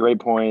 great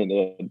point.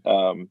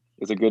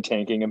 It's a good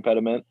tanking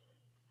impediment.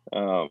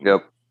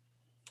 Yep.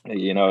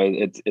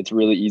 It's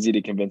really easy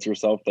to convince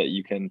yourself that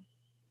you can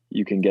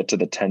get to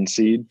the 10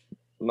 seed.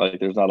 Like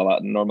there's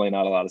normally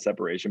not a lot of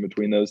separation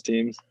between those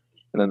teams,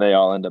 and then they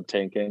all end up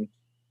tanking.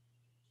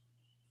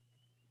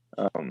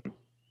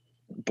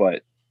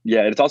 But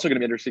yeah, it's also going to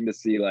be interesting to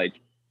see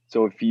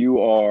so if you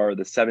are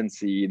the 7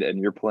 seed and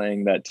you're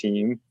playing that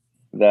team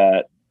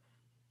that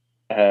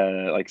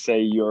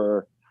say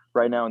you're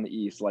right now in the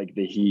East, like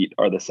the Heat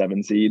are the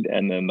 7 seed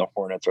and then the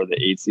Hornets are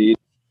the 8 seed.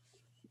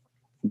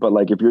 But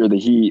if you're the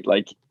Heat,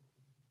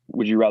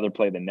 would you rather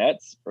play the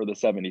Nets or the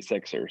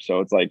 76ers?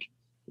 So it's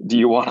do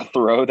you want to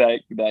throw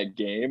that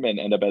game and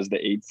end up as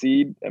the 8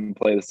 seed and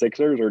play the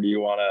Sixers, or do you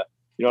want to,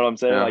 you know what I'm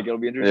saying? Yeah. It'll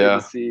be interesting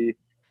to see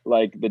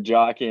the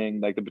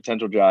jockeying, the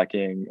potential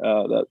jockeying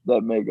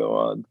that may go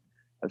on.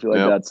 I feel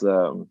like that's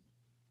an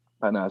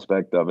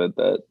aspect of it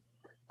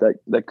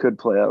that could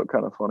play out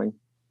kind of funny.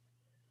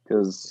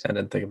 Because I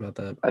didn't think about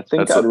that. I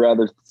think I'd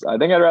rather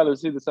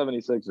see the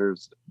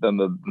 76ers than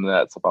the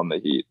Nets if I'm the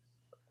Heat.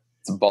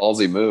 It's a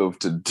ballsy move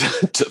to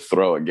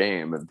throw a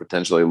game and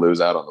potentially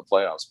lose out on the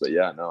playoffs. But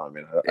yeah, no, I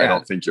mean, I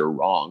don't think you're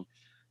wrong.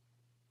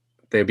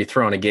 They'd be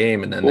throwing a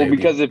game and then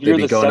if you're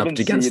be going up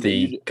against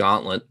seed, the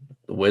gauntlet,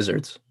 the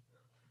Wizards.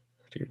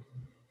 Dude.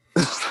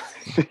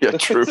 Yeah,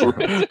 true.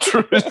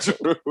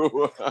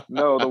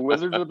 No, the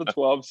Wizards are the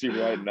 12 seed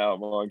right now.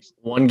 Amongst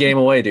 1 game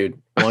away, dude.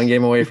 1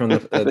 game away from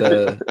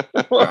they're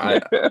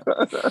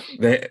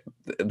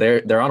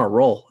on a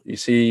roll. You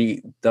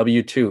see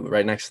W2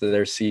 right next to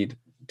their seed,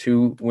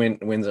 2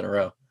 wins in a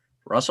row.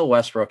 Russell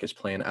Westbrook is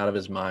playing out of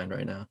his mind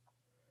right now,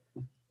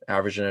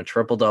 averaging a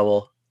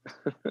triple-double,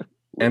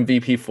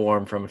 MVP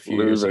form from a few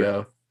years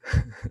ago.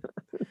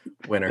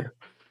 Winner.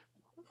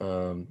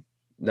 Love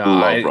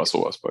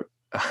Russell Westbrook.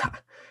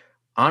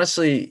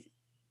 Honestly,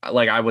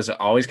 I was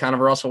always kind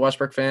of a Russell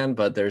Westbrook fan,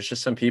 but there's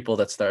just some people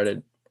that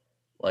started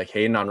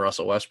hating on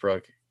Russell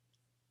Westbrook,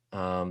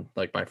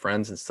 my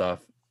friends and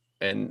stuff.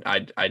 and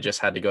I just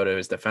had to go to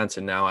his defense,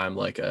 and now I'm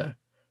like a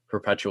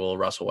perpetual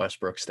Russell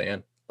Westbrook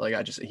stan.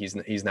 Like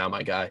he's now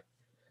my guy.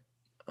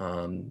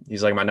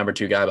 He's like my number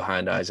 2 guy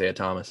behind Isaiah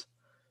Thomas.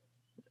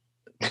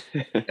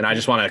 And I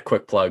just want a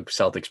quick plug.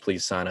 Celtics,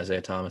 please sign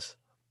Isaiah Thomas.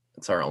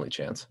 It's our only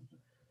chance.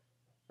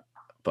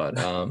 But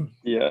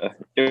yeah,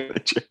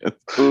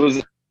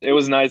 it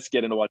was nice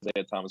getting to watch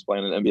Isaiah Thomas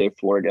playing an NBA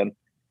floor again.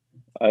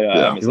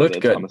 I miss he looked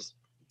Isaiah good. Thomas.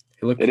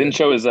 They didn't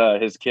show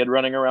his kid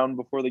running around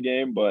before the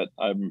game, but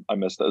I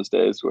miss those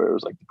days where it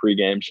was like the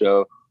pregame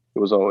show. It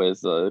was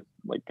always I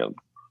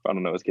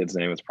don't know his kid's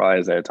name. It's probably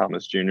Isaiah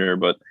Thomas Jr.,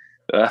 but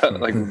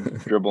like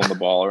dribbling the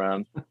ball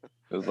around.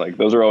 It was like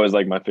those are always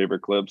like my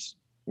favorite clips,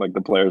 like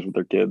the players with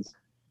their kids.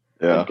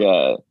 Yeah.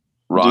 Like,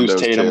 Rondo's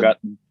Deuce Tatum kid. got.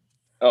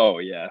 Oh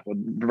yeah, well,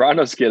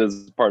 Rondo's kid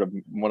is part of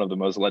one of the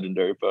most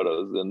legendary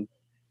photos in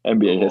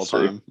NBA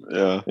history. Time.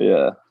 Yeah.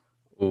 Yeah.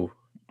 Ooh.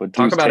 But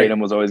Talk Deuce about Tatum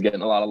was always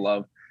getting a lot of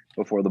love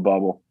before the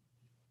bubble.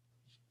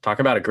 Talk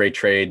about a great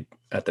trade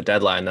at the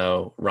deadline,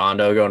 though.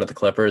 Rondo going to the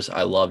Clippers.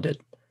 I loved it.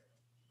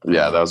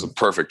 Yeah, that was a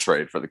perfect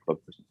trade for the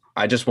Clippers.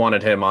 I just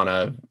wanted him on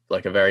a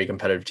very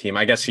competitive team.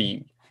 I guess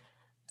he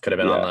could have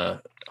been on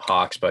the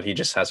Hawks, but he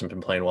just hasn't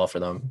been playing well for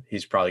them.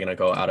 He's probably going to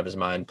go out of his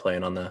mind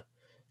playing on the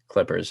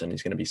Clippers, and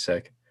he's going to be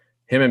sick.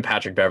 Him and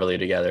Patrick Beverly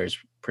together is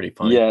pretty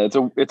funny. Yeah,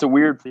 it's a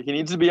weird. He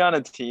needs to be on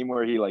a team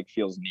where he like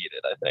feels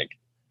needed. I think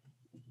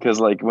because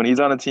like when he's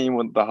on a team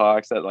with the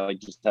Hawks that like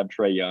just have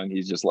Trae Young,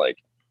 he's just like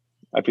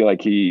I feel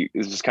like he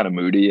is just kind of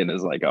moody and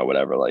is like, oh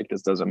whatever, like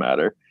this doesn't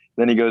matter.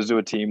 Then he goes to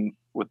a team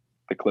with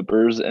the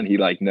Clippers and he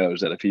like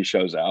knows that if he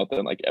shows out,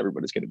 then like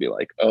everybody's going to be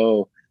like,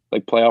 oh,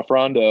 like playoff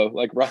Rondo,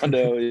 like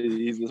Rondo,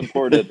 he's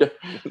important.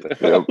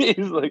 Yep.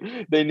 He's like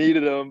they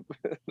needed him.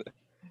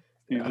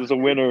 He's just a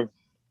winner.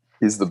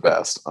 He's the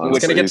best. Honestly.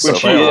 He's gonna get He's some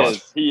so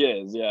playoffs. He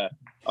is. Yeah.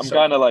 I'm So-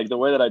 kind of like the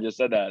way that I just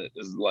said that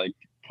is like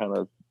kind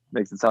of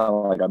makes it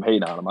sound like I'm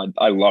hating on him.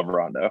 I love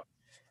Rondo.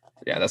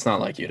 Yeah, that's not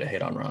like you to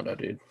hate on Rondo,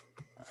 dude.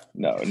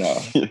 No.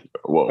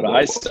 Whoa, But whoa,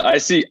 I see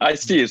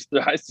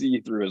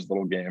through his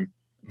little game.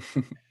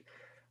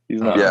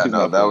 He's not. Yeah, he's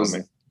no, not that fooling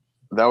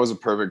was me. a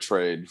perfect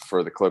trade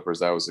for the Clippers.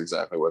 That was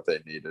exactly what they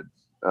needed.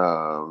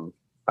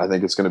 I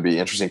think it's going to be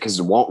interesting because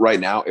it won't right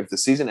now. If the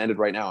season ended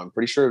right now, I'm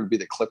pretty sure it would be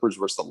the Clippers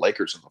versus the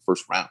Lakers in the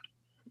first round.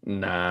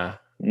 Nah.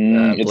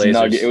 It's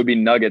Blazers. It would be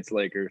Nuggets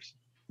Lakers.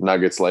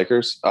 Nuggets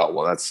Lakers. Oh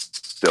well, that's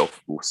still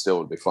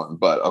would be fun.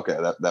 But okay,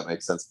 that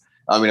makes sense.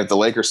 I mean, if the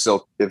Lakers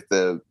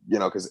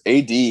because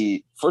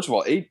AD, first of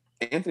all,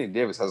 Anthony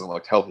Davis hasn't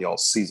looked healthy all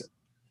season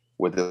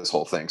with this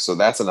whole thing. So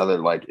that's another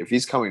like if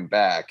he's coming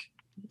back,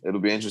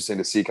 it'll be interesting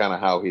to see kind of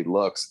how he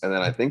looks. And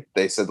then I think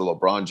they said that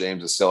LeBron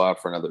James is still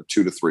out for another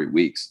 2 to 3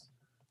 weeks.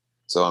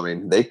 So I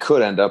mean, they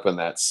could end up in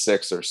that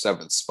 6th or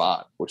 7th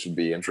spot, which would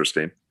be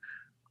interesting.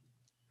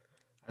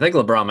 I think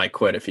LeBron might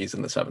quit if he's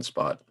in the 7th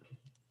spot.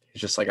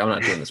 He's just like, I'm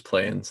not doing this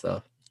play-in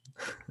stuff.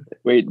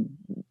 Wait,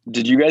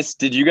 did you guys?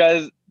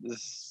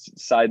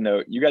 Side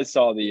note, you guys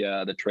saw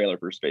the trailer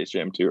for Space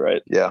Jam 2,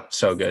 right? Yeah.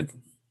 So good.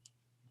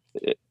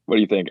 What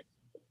do you think?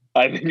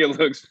 I think it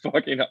looks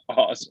fucking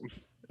awesome.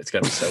 It's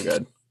gonna be so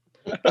good.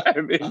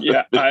 I mean,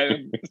 yeah,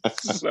 I'm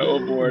so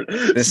bored.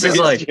 This is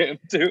like- Jam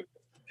 2.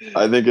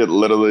 I think it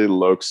literally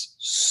looks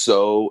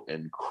so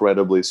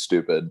incredibly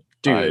stupid.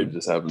 Dude. I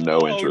just have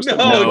no interest in it.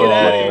 no, get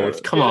outta No, here.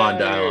 come Get on,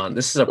 outta here. Dylan.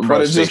 This is a But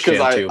pro it's just Space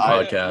 'cause Jam 2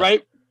 podcast.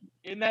 Right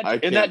in I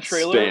that can't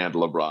trailer, stand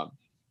LeBron.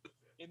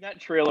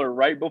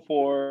 right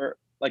before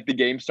like the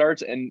game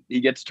starts, and he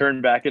gets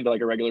turned back into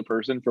like a regular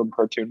person from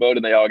cartoon mode,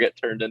 and they all get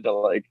turned into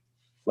like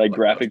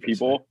graphic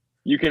people.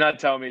 You cannot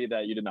tell me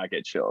that you did not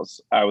get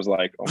chills. I was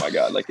like, oh my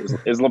god, like is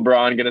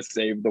LeBron gonna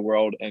save the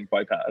world and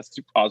quite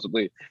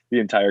possibly the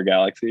entire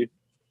galaxy?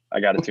 I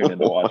got to tune in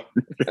to watch.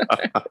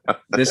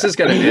 This is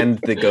gonna end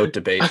the GOAT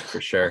debate for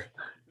sure.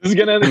 He's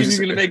gonna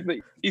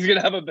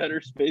have a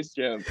better Space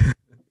Jam.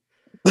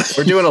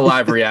 We're doing a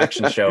live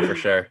reaction show for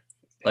sure.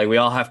 Like we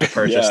all have to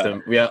purchase Yeah.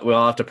 them. We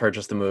all have to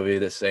purchase the movie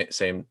the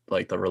same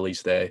like the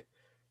release day.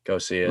 Go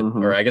see it,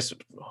 Mhm. or I guess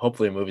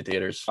hopefully movie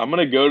theaters. I'm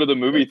gonna go to the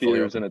movie Fully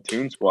theaters in a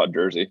Toon Squad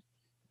jersey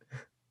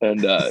and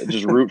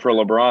just root for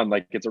LeBron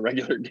like it's a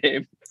regular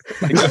game.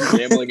 Like I'm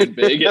gambling in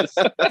Vegas.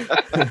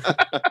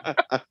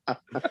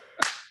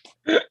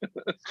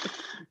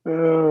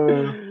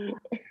 No,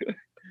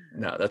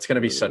 that's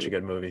gonna be such a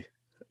good movie.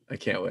 I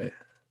can't wait.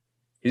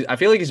 I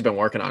feel like he's been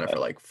working on it for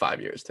like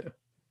 5 years too.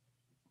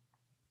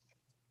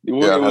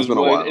 Yeah, it has been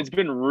a while. It's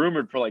been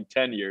rumored for like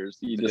 10 years.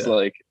 You just Yeah.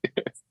 like,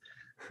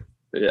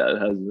 yeah, it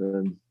has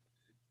been.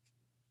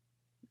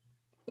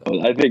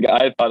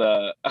 I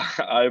thought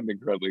I'm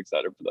incredibly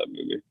excited for that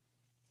movie.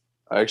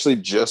 I actually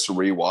just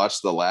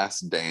rewatched The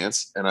Last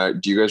Dance,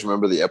 and do you guys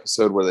remember the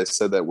episode where they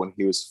said that when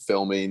he was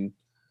filming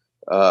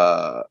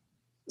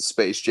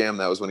Space Jam,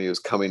 that was when he was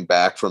coming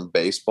back from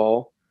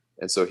baseball,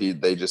 and so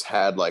they just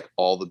had like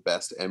all the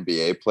best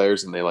NBA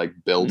players, and they like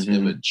built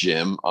him a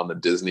gym on the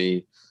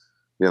Disney,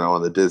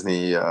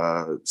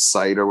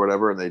 site or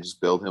whatever, and they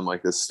just built him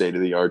like this state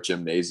of the art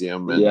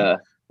gymnasium and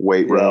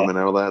weight room and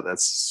all that.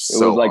 That's It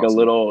so was like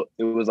awesome.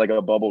 it was like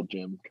a bubble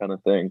gym kind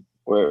of thing.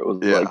 where it was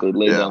like they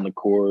laid down the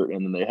court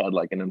and then they had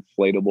like an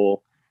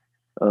inflatable,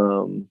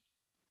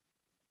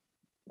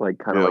 like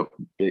kind of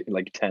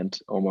like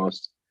tent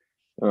almost.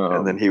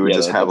 And then he would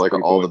just have like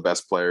all the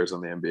best players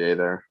in the NBA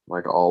there,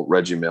 like all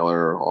Reggie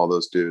Miller, all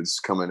those dudes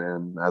coming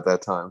in at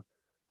that time.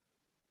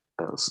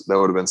 That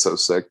would have been so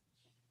sick.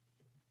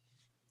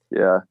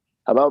 Yeah.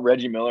 How about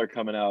Reggie Miller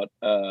coming out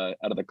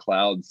of the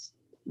clouds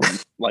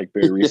like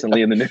very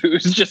recently in the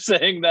news, just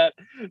saying that,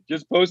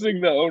 just posting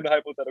the own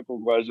hypothetical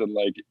question,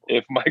 like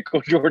if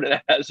Michael Jordan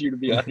asked you to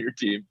be on your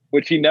team,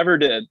 which he never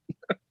did,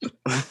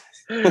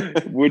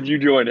 would you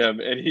join him?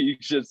 And he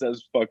just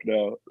says, fuck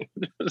no.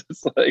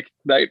 It's like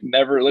that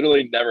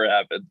literally never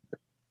happened.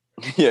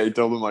 Yeah, he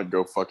told him like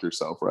go fuck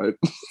yourself, right?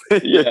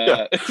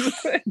 Yeah.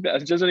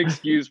 That's just an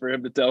excuse for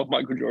him to tell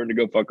Michael Jordan to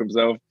go fuck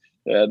himself.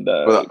 And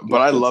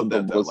but I love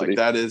that though. Like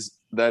that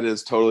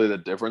is totally the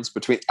difference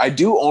between. I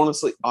do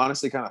honestly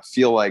kind of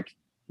feel like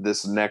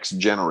this next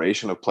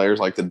generation of players,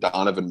 like the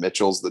Donovan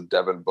Mitchells, the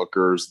Devin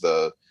Bookers,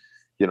 the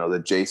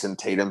Jason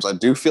Tatums, I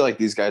do feel like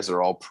these guys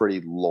are all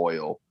pretty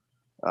loyal.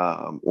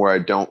 Where I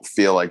don't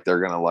feel like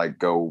they're gonna like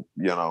go,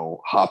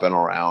 hopping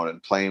around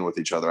and playing with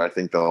each other. I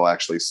think they'll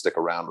actually stick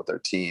around with their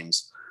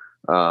teams.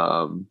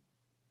 So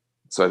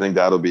I think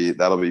that'll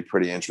be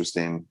pretty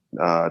interesting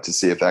to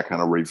see if that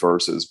kind of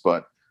reverses.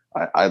 But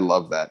I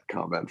love that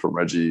comment from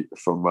Reggie.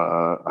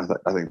 I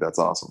think that's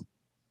awesome.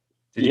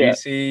 Did you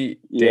see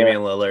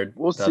Damian Lillard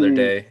the other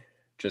day?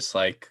 Just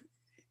like,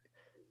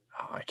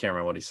 I can't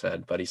remember what he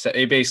said, but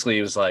he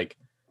basically was like,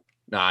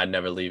 "Nah, I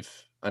never leave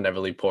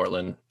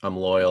Portland. I'm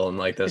loyal," and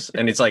like this.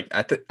 And it's like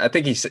I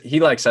think he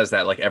like says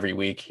that like every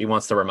week. He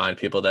wants to remind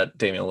people that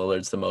Damian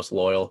Lillard's the most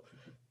loyal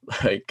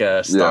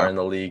star in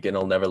the league, and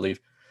he'll never leave.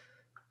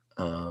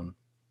 I don't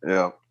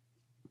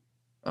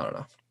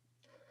know.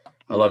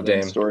 I love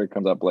Dame. Story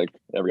comes up like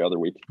every other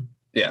week.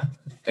 Yeah,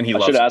 and I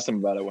should ask him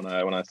about it when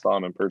I saw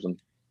him in person.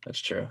 That's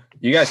true.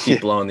 You guys keep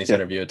blowing these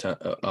interview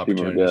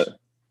opportunities.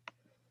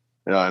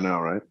 Yeah, I know,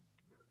 right?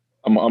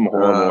 I'm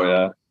horrible.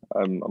 Yeah,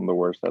 I'm the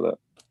worst at it.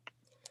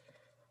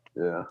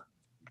 Yeah,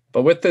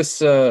 but with this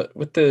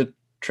with the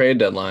trade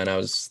deadline, I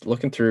was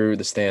looking through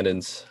the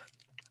standings,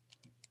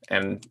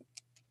 and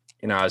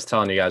I was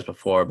telling you guys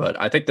before, but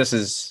I think this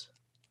is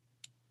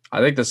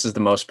the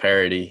most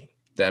parity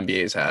the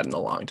NBA's had in a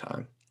long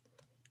time.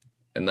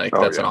 And like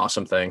that's an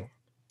awesome thing.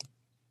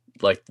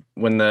 Like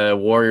when the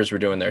Warriors were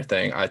doing their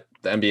thing,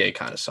 the NBA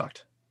kind of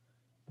sucked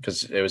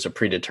because it was a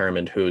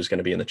predetermined who's going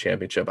to be in the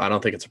championship. I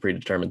don't think it's a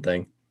predetermined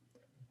thing.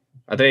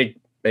 I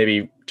think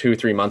maybe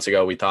 2-3 months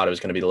ago we thought it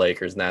was going to be the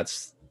Lakers, and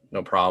that's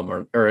no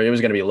problem, or it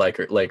was going to be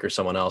Lakers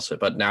someone else.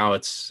 But now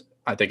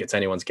I think it's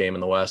anyone's game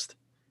in the West,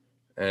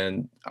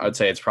 and I would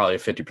say it's probably a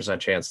 50%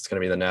 chance it's going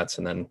to be the Nets,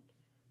 and then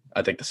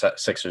I think the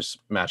Sixers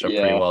match up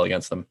pretty well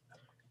against them.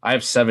 I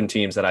have 7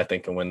 teams that I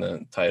think can win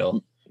the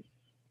title,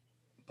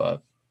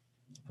 but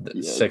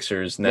the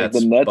Sixers, Nets,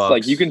 the Nets, Bucks.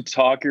 Like you can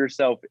talk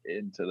yourself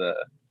into the.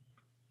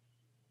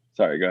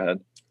 Sorry, go ahead.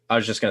 I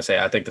was just gonna say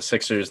I think the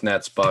Sixers,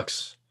 Nets,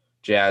 Bucks,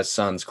 Jazz,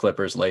 Suns,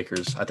 Clippers,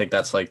 Lakers. I think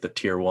that's like the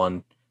tier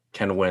 1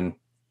 can win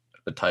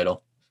the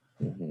title.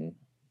 Mm-hmm.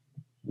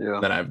 Yeah.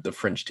 Then I have the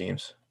fringe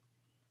teams,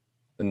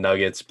 the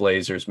Nuggets,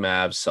 Blazers,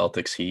 Mavs,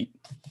 Celtics, Heat.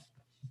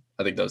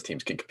 I think those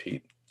teams can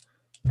compete.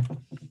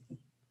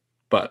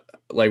 But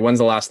like, when's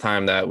the last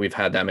time that we've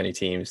had that many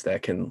teams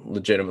that can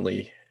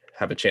legitimately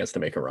have a chance to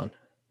make a run?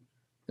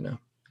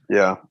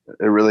 Yeah,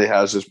 it really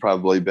has just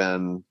probably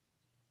been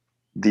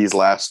these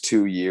last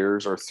 2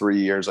 years or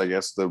 3 years, I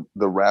guess, the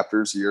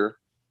Raptors year.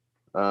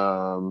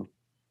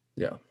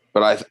 Yeah.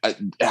 But it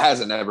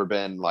hasn't ever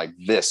been like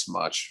this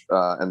much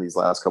in these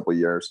last couple of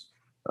years.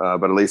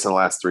 But at least in the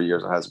last 3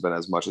 years, it hasn't been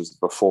as much as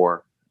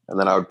before. And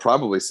then I would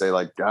probably say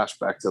like, gosh,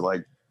 back to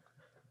like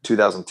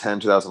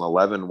 2010,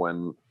 2011,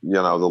 when,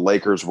 the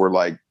Lakers were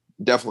like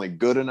definitely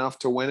good enough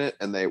to win it.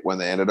 And when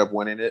they ended up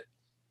winning it,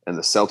 and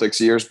the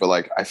Celtics years, but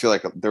like, I feel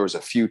like there was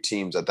a few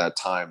teams at that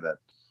time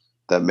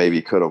that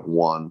maybe could have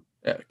won.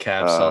 Yeah.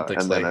 Cavs,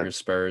 Celtics, Lakers,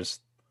 Spurs,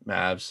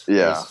 Mavs.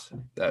 Yeah.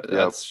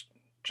 That's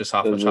just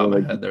off the top of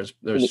my head. There's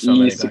so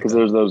many. Because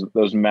there's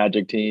those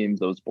Magic teams,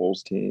 those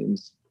Bulls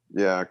teams.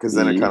 Yeah, because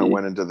then it kind of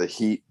went into the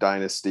Heat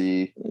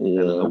dynasty, and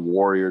then the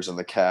Warriors and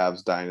the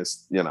Cavs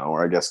dynasty.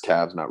 Or I guess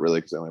Cavs not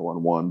really because they only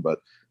won one, but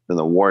then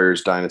the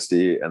Warriors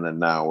dynasty, and then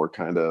now we're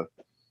kind of,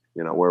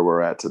 where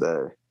we're at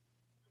today.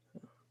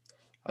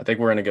 I think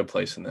we're in a good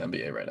place in the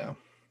NBA right now.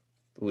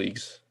 The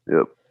leagues.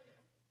 Yep.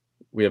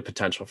 We have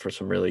potential for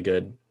some really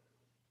good.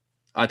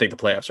 I think the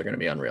playoffs are going to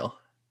be unreal.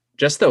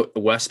 Just the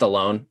West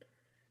alone,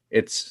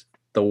 it's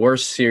the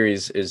worst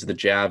series is the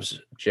Jazz,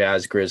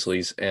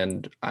 Grizzlies,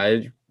 and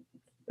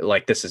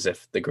this is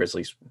if the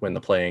Grizzlies win the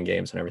play-in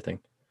games and everything.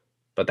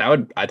 But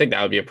I think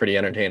that would be a pretty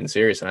entertaining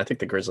series, and I think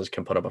the Grizzlies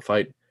can put up a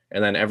fight.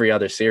 And then every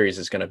other series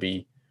is going to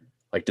be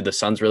like, do the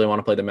Suns really want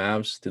to play the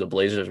Mavs? Do the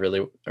Blazers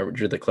or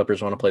do the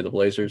Clippers want to play the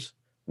Blazers?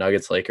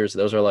 Nuggets, Lakers,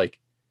 those are like,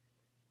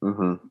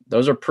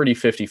 those are pretty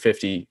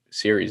 50-50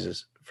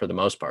 series for the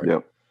most part.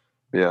 Yep.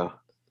 Yeah.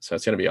 So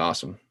it's going to be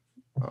awesome.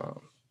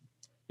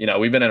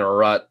 We've been in a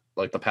rut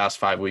like the past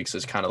 5 weeks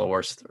is kind of the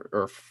worst,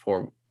 or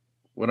for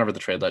whenever the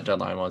trade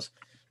deadline was.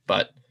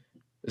 But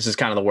this is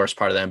kind of the worst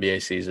part of the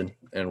NBA season,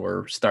 and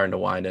we're starting to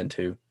wind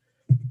into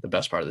the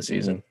best part of the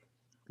season,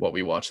 what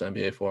we watch the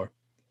NBA for.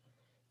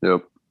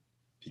 Yep.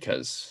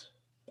 Because,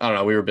 I don't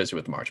know, we were busy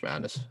with March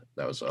Madness.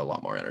 That was a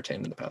lot more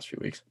entertaining the past few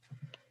weeks.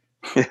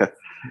 Yeah.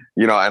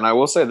 You know, and I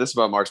will say this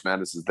about March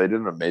Madness is they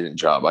did an amazing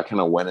job. I kind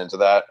of went into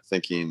that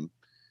thinking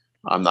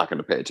I'm not going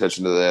to pay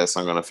attention to this.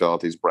 I'm going to fill out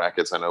these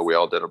brackets. I know we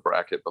all did a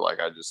bracket, but like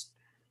I just,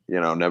 you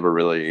know, never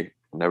really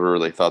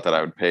thought that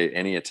I would pay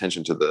any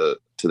attention to the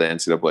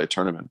NCAA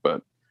tournament.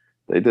 But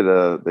they did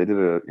a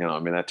you know, I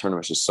mean, that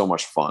tournament's just so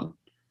much fun.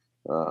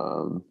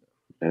 And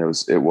it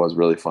was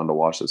really fun to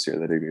watch this year.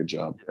 They did a good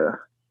job. Yeah.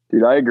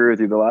 Dude, I agree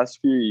with you. The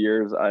last few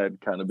years, I had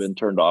kind of been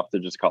turned off to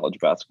just college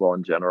basketball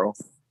in general.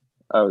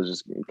 I was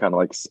just kind of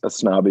like a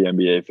snobby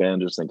NBA fan,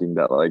 just thinking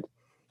that like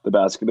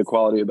the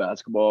quality of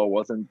basketball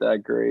wasn't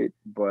that great.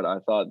 But I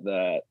thought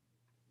that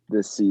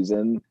this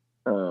season,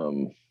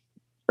 or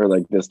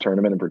like this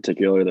tournament in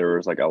particular, there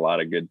was like a lot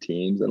of good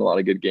teams and a lot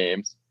of good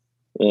games,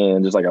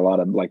 and just like a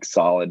lot of like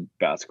solid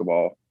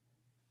basketball,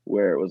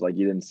 where it was like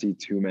you didn't see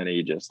too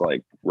many just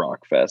like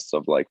rock fests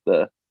of like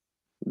the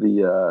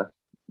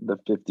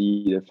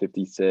 50 to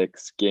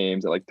 56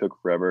 games that like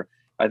took forever.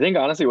 I think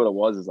honestly what it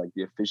was is like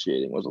the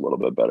officiating was a little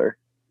bit better.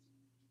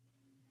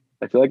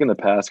 I feel like in the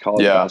past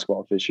college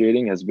basketball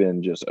officiating has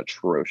been just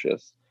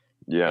atrocious.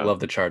 Yeah. I love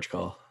the charge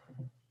call.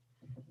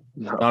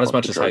 Not as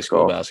much as high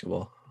school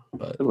basketball,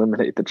 but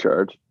eliminate the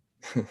charge.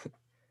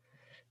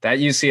 That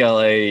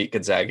UCLA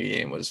Gonzaga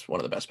game was one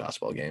of the best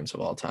basketball games of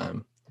all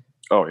time.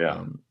 Oh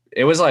yeah.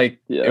 It was like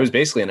it was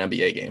basically an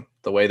NBA game.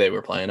 The way they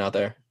were playing out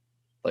there,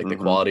 like the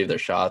quality of their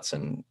shots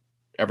and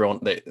everyone.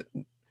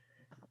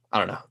 I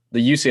don't know. The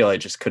UCLA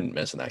just couldn't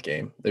miss in that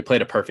game. They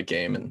played a perfect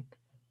game and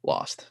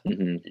lost.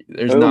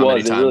 There's not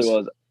many times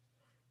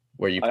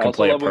where you can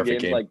play a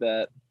perfect game like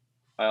that.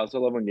 I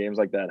also love when games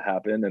like that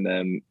happen, and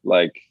then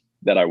like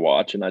that I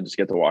watch, and I just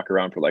get to walk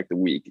around for like a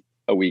week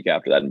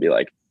after that, and be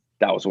like,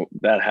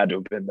 that had to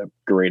have been the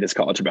greatest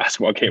college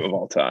basketball game of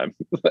all time.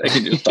 I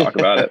can just talk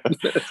about it.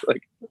 It's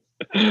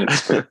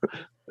like,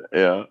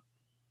 yeah.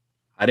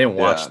 I didn't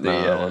watch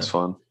that was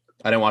fun.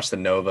 I didn't watch the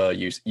Nova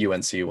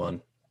UNC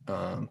one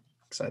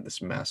because I had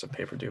this massive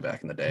pay per view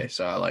back in the day.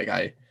 So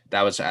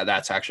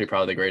that's actually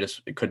probably the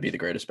greatest. It could be the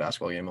greatest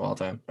basketball game of all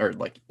time, or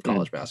like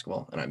college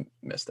basketball, and I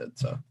missed it.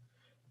 So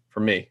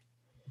for me,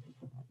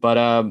 but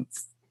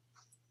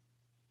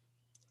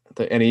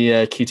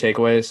any key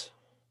takeaways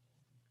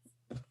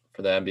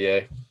for the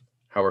NBA?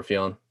 How we're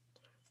feeling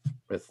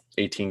with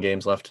 18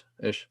 games left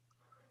ish?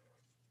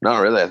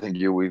 Not really. I think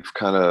we've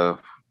kind of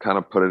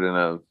put it in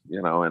a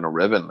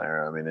ribbon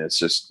there. I mean, it's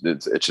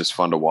just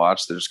fun to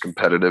watch. There's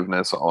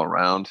competitiveness all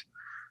around.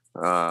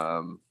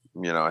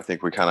 I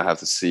think we kind of have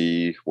to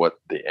see what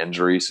the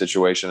injury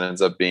situation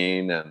ends up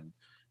being and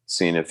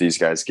seeing if these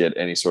guys get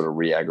any sort of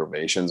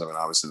re-aggravations. I mean,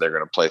 obviously they're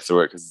going to play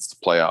through it because it's the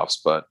playoffs,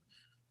 but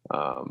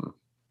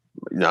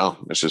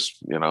it's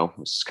just,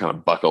 just kind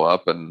of buckle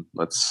up and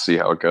let's see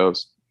how it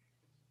goes.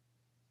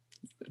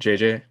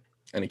 JJ,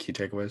 any key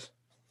takeaways?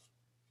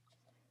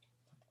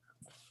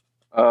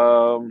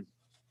 No,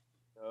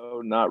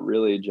 not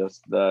really.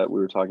 Just that we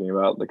were talking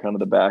about the kind of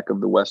the back of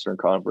the Western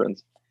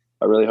Conference.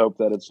 I really hope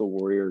that it's the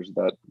Warriors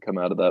that come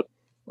out of that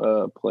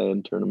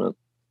play-in tournament.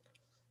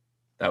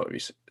 That would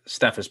be.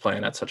 Steph is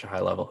playing at such a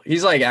high level.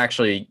 He's like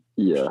actually,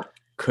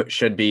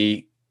 should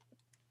be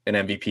an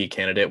MVP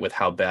candidate with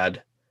how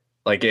bad.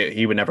 Like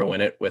he would never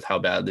win it with how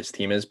bad this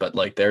team is, but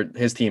like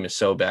his team is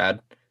so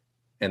bad,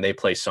 and they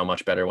play so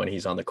much better when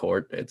he's on the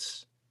court.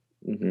 It's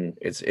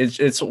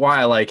why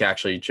I like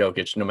actually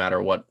Jokic, no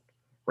matter what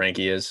rank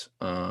he is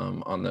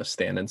on the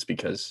standings,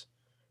 because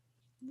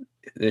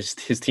his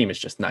team is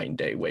just night and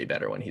day way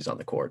better when he's on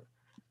the court.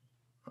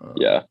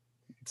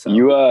 So.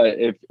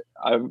 If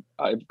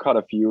I've caught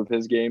a few of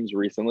his games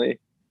recently.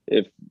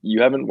 If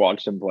you haven't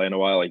watched him play in a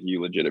while, like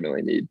you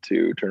legitimately need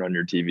to turn on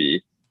your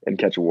TV and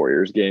catch a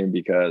Warriors game,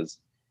 because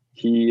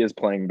he is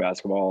playing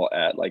basketball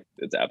at like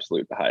its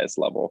absolute highest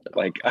level.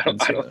 Like I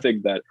don't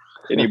think that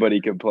anybody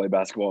can play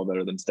basketball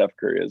better than Steph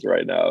Curry is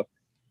right now.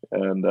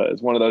 And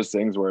it's one of those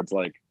things where it's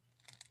like,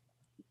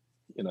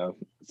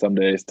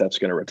 someday Steph's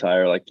going to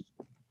retire. Like,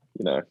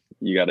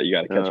 you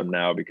gotta catch him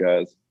now,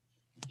 because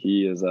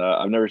he is.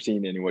 I've never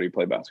seen anybody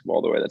play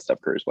basketball the way that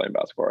Steph Curry's playing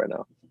basketball right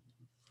now.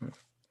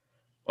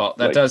 Well,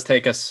 that does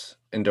take us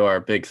into our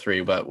big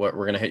three, but we're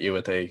going to hit you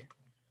with a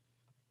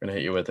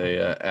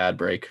ad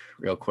break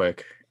real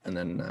quick, and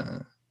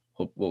then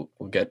we'll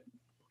get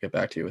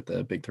back to you with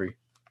the big three.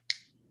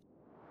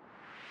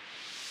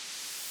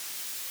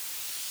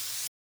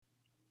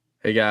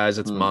 Hey guys,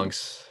 it's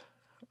Monks.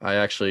 I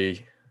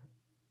actually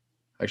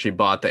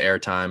bought the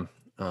airtime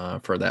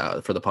for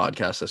the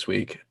podcast this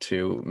week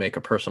to make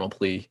a personal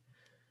plea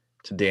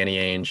to Danny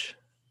Ainge.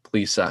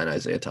 Please sign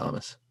Isaiah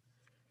Thomas.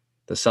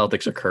 The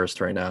Celtics are cursed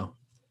right now.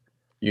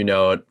 You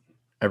know it.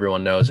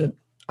 Everyone knows it.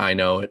 I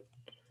know it.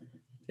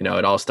 It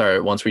all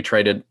started once we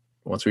traded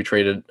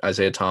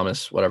Isaiah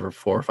Thomas, 4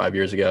 or 5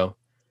 years ago.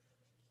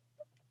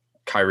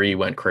 Kyrie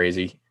went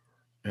crazy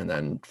and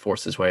then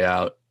forced his way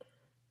out.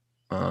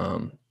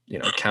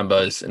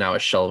 Kemba is now a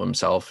shell of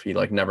himself. He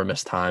like never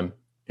missed time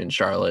in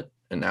Charlotte,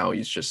 and now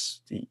he's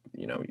just he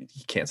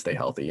can't stay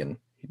healthy, and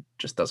he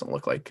just doesn't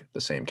look like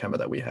the same Kemba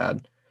that we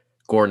had.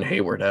 Gordon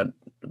Hayward had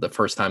the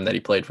first time that he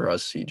played for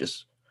us, he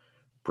just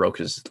broke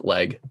his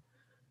leg.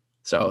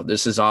 So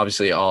this is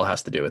obviously all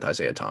has to do with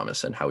Isaiah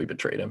Thomas and how we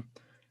betrayed him.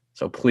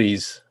 So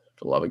please,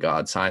 for the love of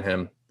God, sign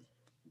him.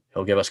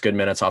 He'll give us good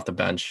minutes off the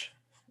bench.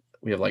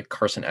 We have like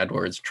Carson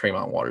Edwards,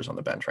 Tremont Waters on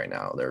the bench right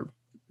now.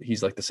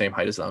 He's like the same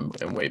height as them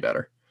and way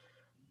better.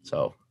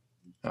 So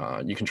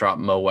you can drop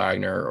Mo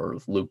Wagner or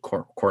Luke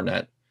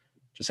Cornett,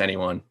 just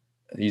anyone.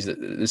 This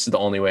is the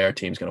only way our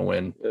team's going to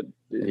win.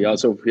 He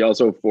also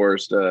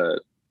forced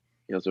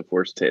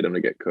Tatum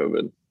to get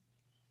COVID.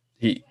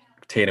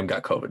 Tatum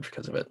got COVID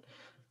because of it,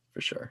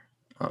 for sure.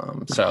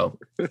 So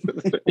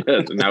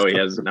yeah, now he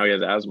has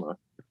asthma.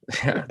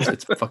 Yeah,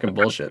 it's fucking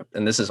bullshit.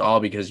 And this is all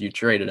because you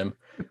traded him,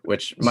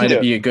 which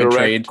might be a good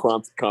trade.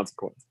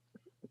 Consequence.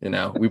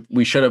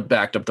 We should have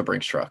backed up the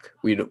Brinks truck.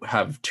 We'd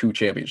have 2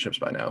 championships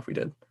by now if we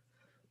did.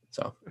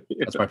 So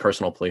that's my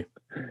personal plea.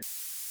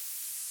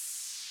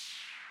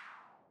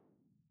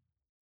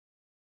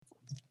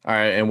 All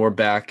right, and we're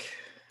back,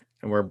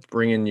 and we're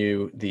bringing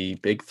you the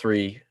big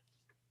 3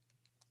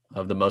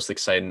 of the most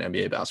exciting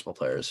NBA basketball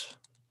players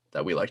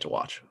that we like to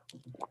watch.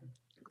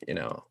 I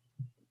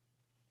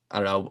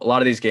don't know. A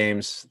lot of these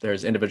games,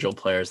 there's individual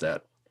players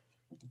that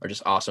are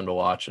just awesome to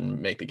watch and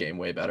make the game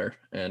way better.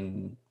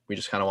 And we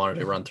just kind of wanted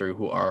to run through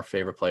who our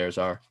favorite players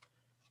are.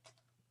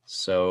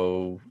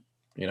 So,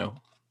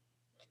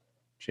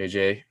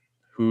 JJ,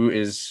 who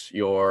is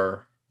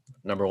your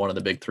number 1 of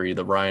the big 3,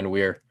 the Ryan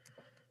Weir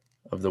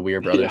of the Weir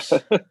brothers?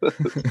 Yeah.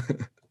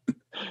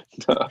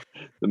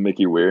 The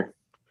Mickey Weir.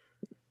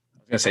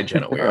 I was going to say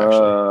Jenna Weir,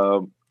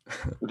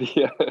 actually.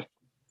 Yeah.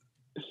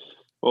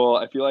 Well,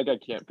 I feel like I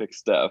can't pick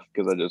Steph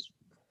because I just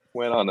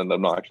went on an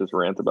obnoxious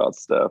rant about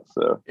Steph.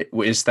 So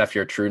is Steph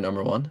your true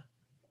number 1?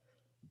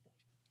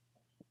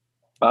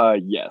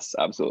 Yes,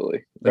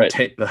 absolutely. Then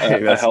Right.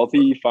 A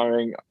healthy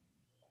firing.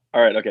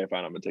 All right. Okay,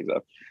 fine. I'm gonna take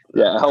that.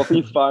 Yeah, a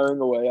healthy firing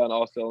away on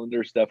all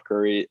cylinders. Steph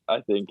Curry,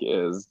 I think,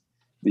 is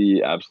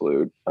the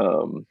absolute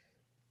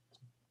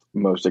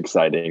most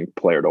exciting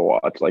player to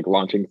watch. Like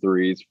launching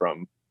threes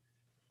from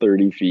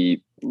 30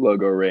 feet,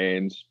 logo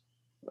range.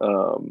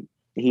 I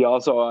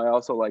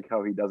also like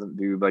how he doesn't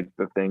do like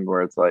the thing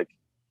where it's like,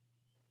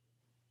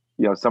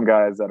 some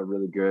guys that are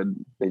really good,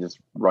 they just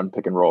run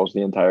pick and rolls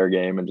the entire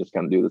game and just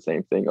kind of do the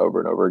same thing over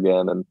and over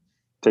again and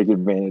take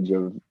advantage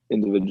of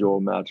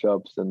individual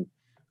matchups. And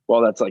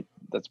while that's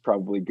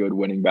probably good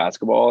winning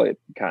basketball, it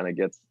kind of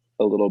gets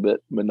a little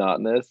bit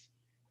monotonous.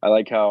 I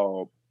like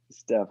how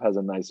Steph has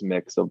a nice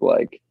mix of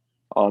like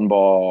on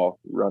ball,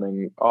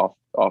 running off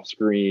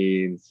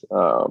screens,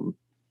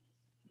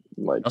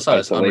 like also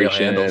has unreal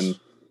handles.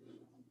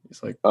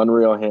 He's like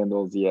unreal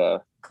handles, yeah.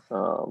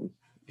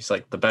 He's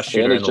like the best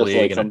shooter in the league.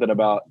 Like something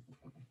about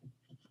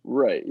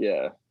right,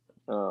 yeah.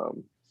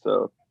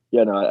 So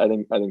yeah, no, I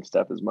think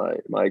Steph is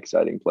my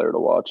exciting player to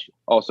watch.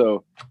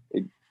 Also,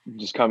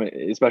 just coming,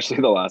 especially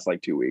the last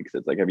like 2 weeks.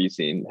 It's like, have you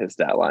seen his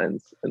stat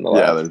lines in the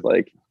last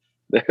like?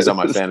 He's on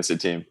my fantasy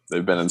team.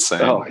 They've been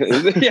insane. Oh,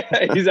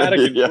 yeah, he's out of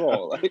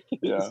control.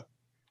 Yeah.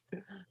 So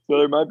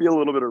there might be a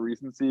little bit of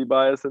recency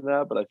bias in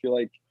that, but I feel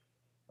like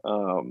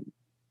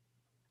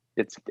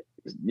it's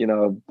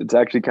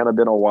actually kind of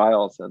been a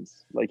while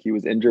since like he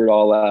was injured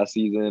all last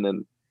season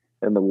and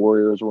the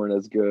Warriors weren't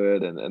as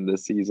good and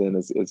this season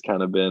is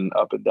kind of been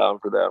up and down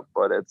for them.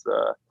 But it's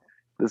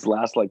this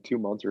last like 2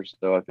 months or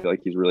so, I feel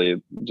like he's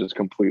really just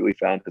completely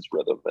found his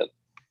rhythm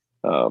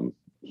and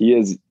he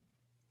is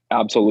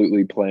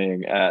absolutely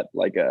playing at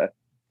like a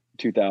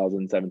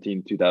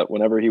 2017, 2000.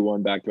 Whenever he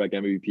won back-to-back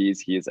MVPs,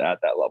 he is at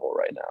that level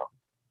right now.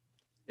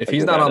 If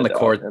he's not on the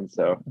court, and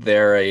so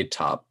they're a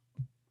top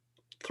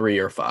 3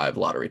 or 5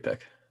 lottery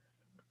pick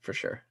for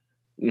sure.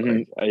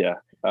 Mm-hmm. Yeah,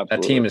 absolutely.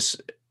 That team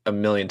is a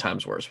million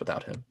times worse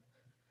without him.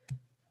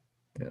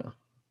 Yeah.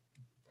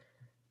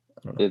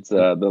 I don't know. It's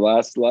the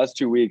last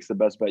 2 weeks, the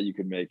best bet you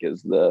could make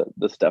is the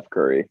Steph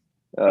Curry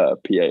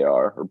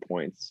PAR or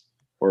points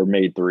or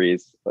made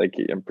threes. Like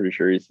I'm pretty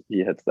sure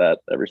he hits that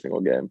every single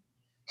game.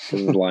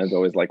 His line's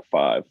always like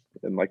 5.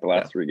 In like the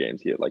last 3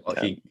 games, he hit like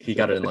 10. He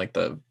got it in like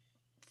the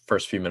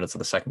first few minutes of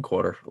the second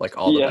quarter, like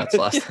all the bets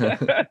last time.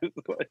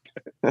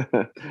 All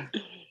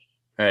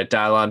right,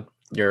 Dylon,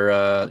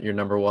 your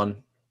number 1,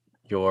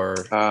 your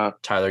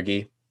Tyler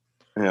Gee.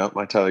 Yeah,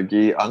 my Tyler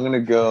Gee. I'm gonna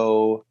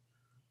go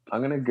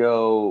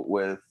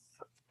with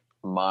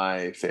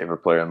my favorite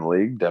player in the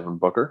league, Devin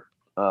Booker.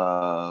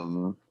 I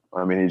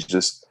mean, he's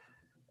just,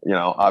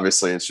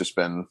 obviously it's just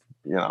been,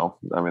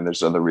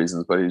 there's other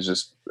reasons, but he's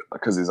just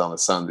because he's on the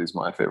Suns, he's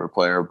my favorite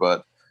player.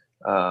 But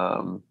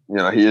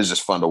he is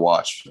just fun to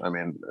watch. I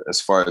mean,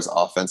 as far as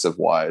offensive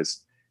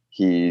wise,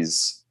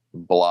 he's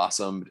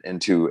blossomed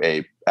into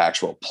a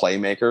actual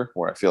playmaker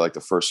where I feel like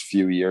the first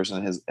few years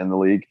in the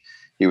league,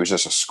 he was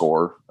just a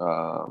scorer.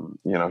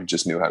 He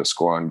just knew how to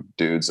score on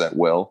dudes at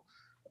will.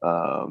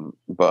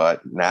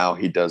 But now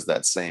he does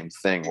that same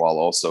thing while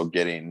also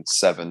getting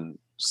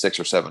 6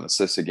 or 7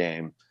 assists a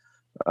game,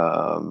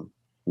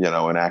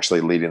 and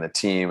actually leading the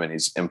team, and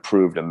he's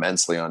improved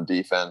immensely on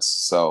defense.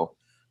 So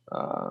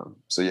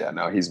yeah,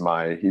 no, he's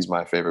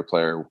my favorite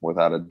player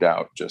without a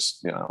doubt.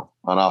 Just,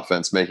 on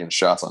offense, making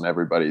shots on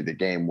everybody, the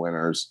game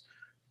winners,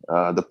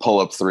 the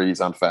pull-up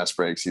threes on fast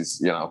breaks.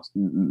 He's,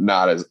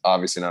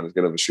 obviously not as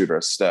good of a shooter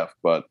as Steph,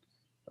 but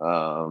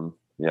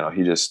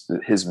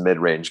his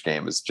mid-range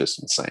game is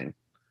just insane.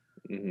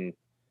 Mm-hmm.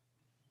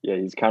 Yeah,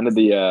 he's kind of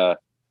the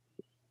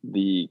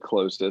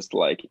closest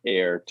like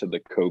heir to the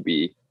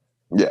Kobe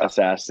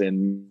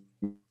assassin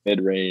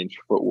mid-range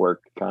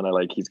footwork, kind of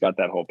like he's got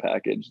that whole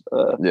package.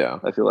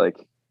 I feel like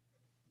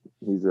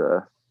he's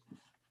got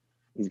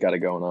it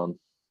going on.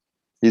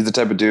 He's the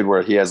type of dude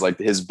where he has like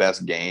his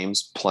best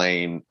games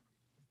playing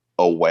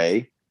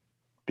away,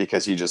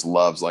 because he just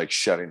loves like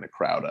shutting the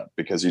crowd up,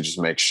 because he just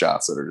makes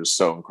shots that are just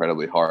so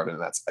incredibly hard.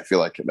 And I feel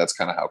like that's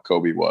kind of how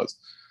Kobe was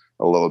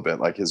a little bit.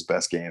 Like his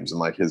best games and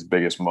like his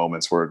biggest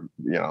moments were,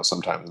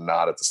 sometimes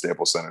not at the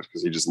Staples Center,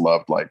 because he just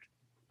loved like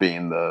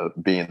being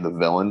the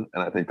villain.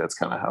 And I think that's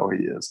kind of how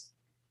he is.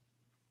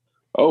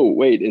 Oh,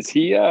 wait, is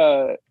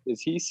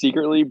he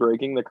secretly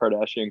breaking the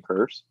Kardashian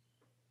curse?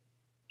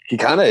 He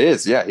kind of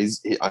is. Yeah.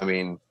 I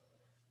mean,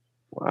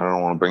 I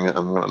don't want to bring it.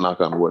 I'm going to knock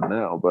on wood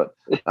now, but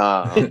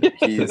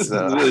he's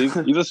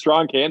a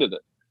strong candidate.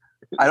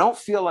 I don't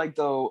feel like,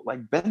 though,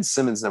 like Ben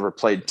Simmons never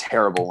played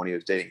terrible when he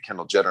was dating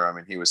Kendall Jenner. I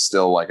mean, he was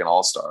still like an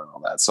all-star and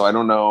all that. So I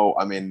don't know.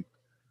 I mean,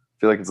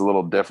 I feel like it's a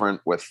little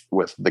different with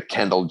the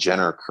Kendall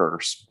Jenner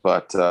curse,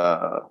 but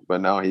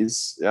no,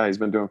 he's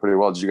been doing pretty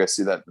well. Did you guys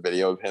see that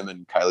video of him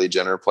and Kylie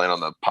Jenner playing on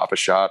the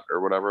Pop-A-Shot or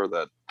whatever,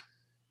 that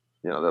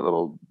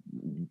little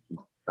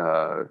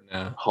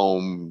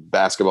home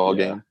basketball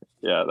game?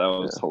 Yeah, that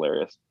was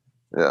hilarious.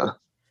 Yeah.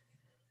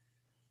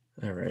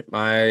 All right.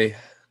 My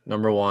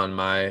number one,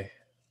 trying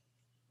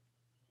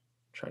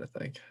to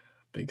think,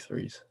 big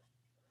threes.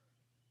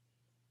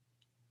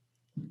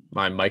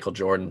 My Michael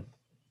Jordan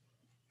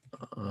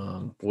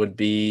would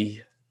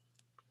be,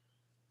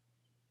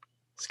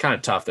 it's kind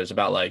of tough. There's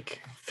about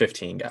like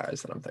 15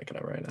 guys that I'm thinking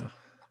of right now.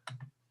 I'm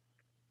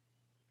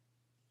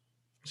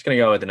just going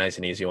to go with a nice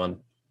and easy one.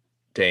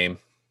 Dame.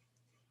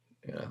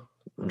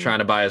 I'm trying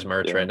to buy his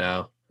merch right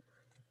now.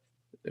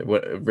 It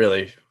would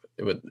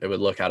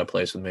look out of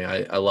place with me.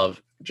 I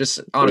love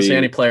just honestly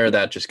any player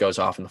that just goes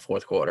off in the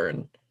fourth quarter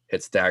and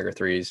hits dagger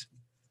threes,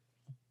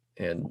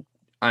 and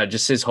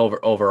just his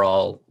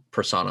overall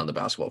persona on the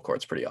basketball court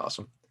is pretty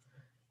awesome.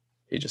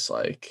 He just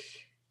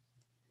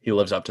he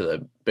lives up to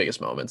the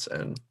biggest moments,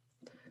 and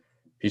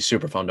he's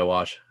super fun to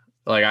watch.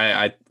 Like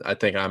I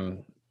think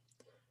I'm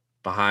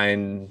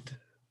behind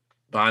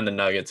the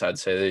Nuggets. I'd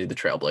say the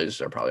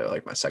Trailblazers are probably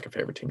like my second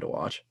favorite team to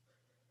watch.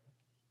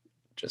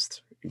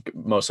 Just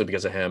mostly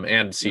because of him,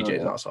 and CJ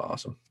is also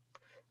awesome.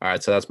 All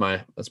right, so that's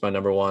my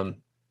number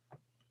one.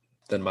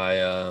 Then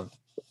my are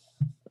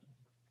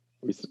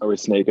we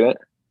snaking it?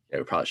 Yeah,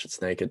 we probably should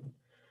snake it.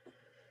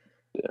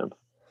 Yeah.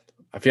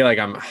 I feel like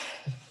I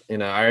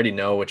already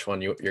know which one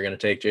you're gonna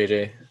take,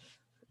 JJ.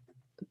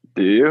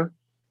 Do you?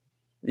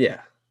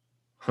 Yeah,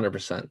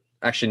 100%.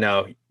 Actually,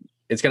 no.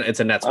 It's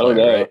a Nets player,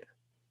 right?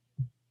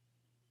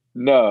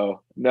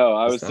 No.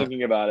 I was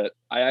thinking about it.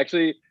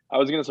 I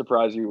was going to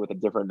surprise you with a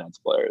different Nets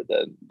player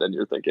than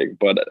you're thinking,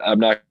 but I'm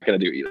not going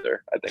to do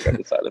either. I think I've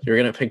decided. You're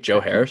going to pick Joe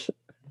Harris?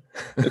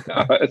 No,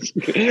 I was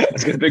going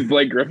to pick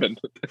Blake Griffin.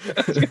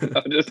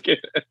 I'm just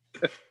kidding.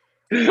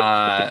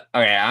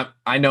 Okay,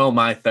 I know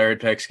my third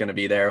pick's going to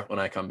be there when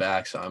I come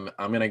back, so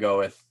I'm going to go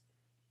with.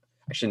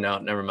 Actually, no,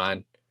 never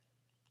mind.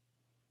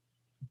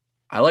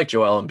 I like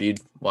Joel Embiid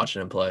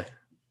watching him play.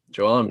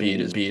 Joel Embiid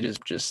is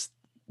just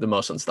the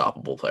most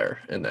unstoppable player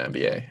in the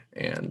NBA,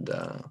 and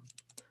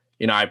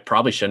I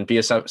probably shouldn't be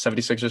a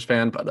 76ers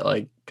fan, but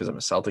because I'm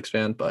a Celtics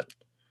fan, but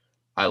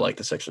I like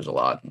the Sixers a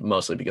lot,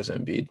 mostly because of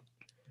Embiid.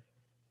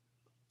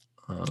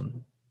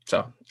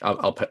 So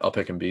I'll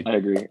pick Embiid. I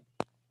agree.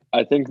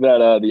 I think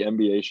that the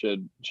NBA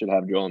should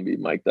have Joel Embiid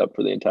mic'd up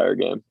for the entire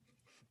game.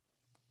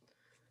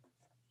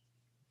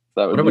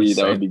 That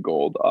would be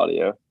gold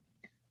audio.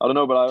 I don't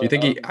know, but do you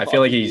think I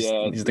feel like he's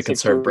the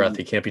conserved breath.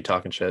 He can't be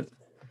talking shit.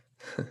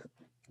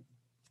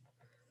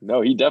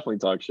 No, he definitely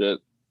talks shit.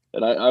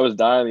 And I was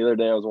dying the other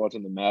day. I was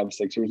watching the Mavs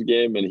Sixers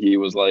game, and he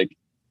was like,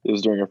 it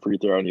was during a free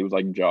throw, and he was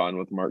like jawing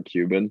with Mark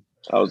Cuban.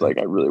 I was like,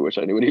 I really wish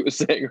I knew what he was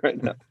saying right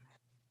now.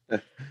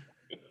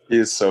 He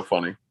is so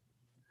funny.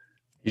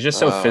 He's just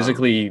so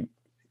physically.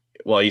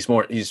 Well, he's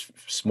more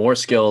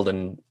skilled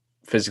and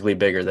physically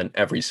bigger than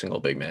every single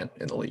big man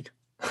in the league.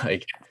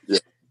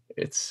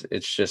 It's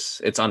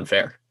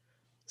unfair.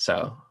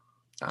 So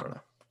I don't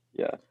know.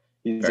 Yeah.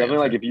 He's definitely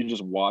unfair. Like if you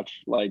just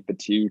watch like the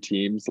two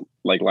teams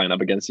like line up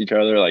against each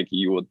other, like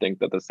you would think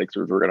that the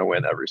Sixers were going to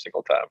win every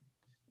single time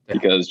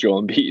because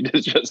Joel Embiid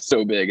is just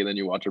so big, and then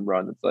you watch him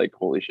run, it's like,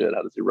 holy shit,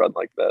 how does he run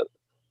like that?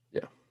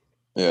 Yeah.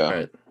 All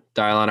right,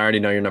 Dialon, I already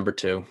know your number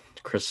two,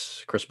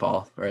 Chris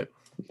Paul, right?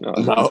 No,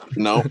 I'm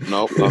not.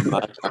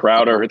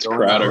 Crowder. It's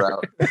Crowder.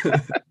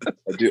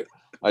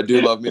 I I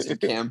do love me some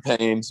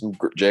campaign, some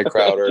Jay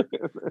Crowder,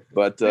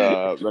 but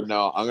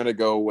no, I'm gonna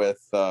go with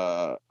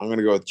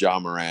Ja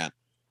Morant.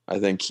 I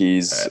think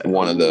he's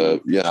one of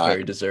the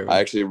very deserving. I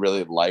actually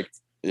really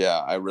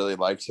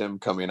liked him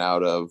coming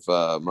out of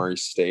Murray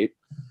State,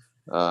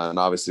 and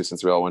obviously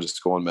since we all went to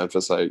school in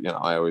Memphis, I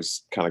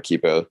always kind of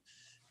keep a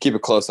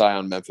close eye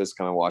on Memphis,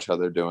 kind of watch how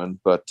they're doing.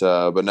 But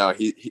no,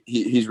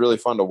 he's really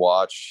fun to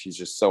watch. He's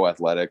just so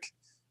athletic.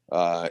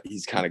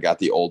 He's kind of got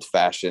the old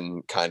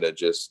fashioned kind of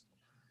just,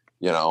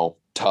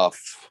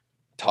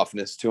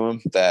 toughness to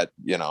him that,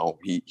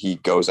 he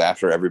goes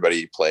after everybody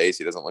he plays.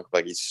 He doesn't look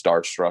like he's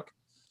starstruck.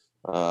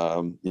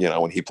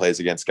 When he plays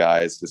against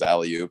guys, his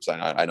alley-oops,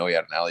 I know he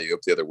had an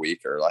alley-oop the other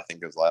week, or I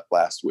think it was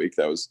last week.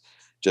 That was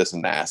just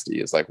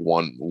nasty. It's like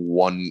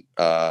one-handed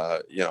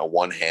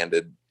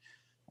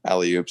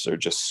alley-oops are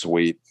just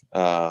sweet.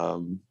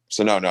 So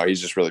no,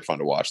 he's just really fun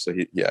to watch. So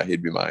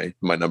he'd be my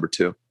number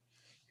 2.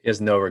 He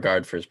has no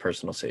regard for his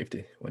personal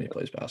safety when he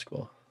plays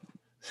basketball.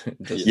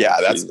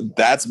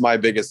 That's my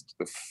biggest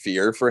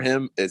fear for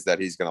him, is that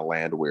he's going to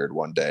land weird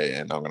one day,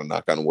 and I'm going to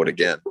knock on wood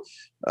again.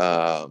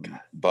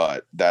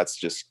 But that's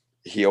just,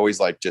 he always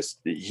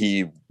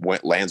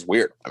lands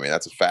weird. I mean,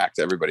 that's a fact.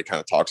 Everybody kind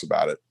of talks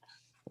about it.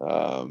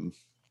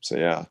 So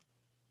yeah,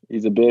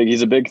 he's a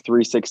big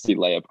 360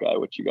 layup guy,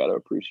 which you got to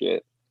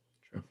appreciate.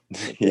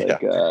 Yeah.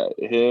 Like,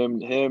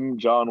 him,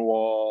 John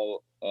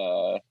Wall,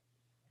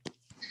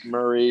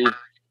 Murray,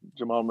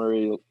 Jamal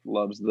Murray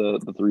loves the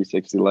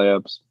 360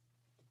 layups.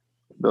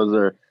 Those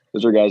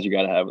are guys you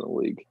got to have in the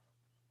league.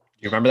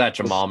 You remember that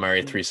Jamal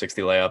Murray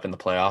 360 layup in the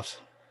playoffs?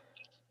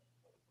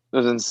 It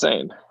was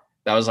insane.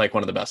 That was like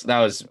one of the best.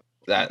 That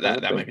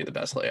might be the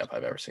best layup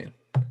I've ever seen.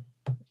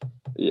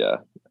 Yeah.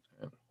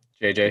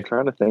 JJ, I'm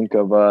trying to think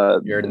of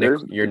your Nick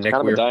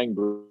kind of a dying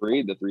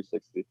breed, the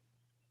 360.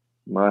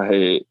 I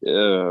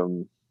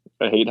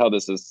hate how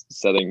this is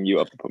setting you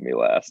up to put me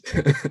last.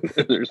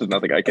 There's just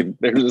nothing I can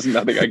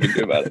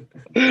do about it.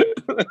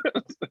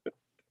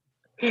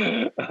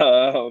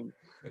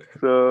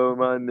 So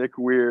my Nick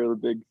Weir, the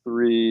big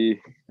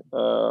 3,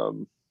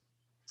 I'm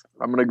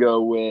gonna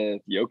go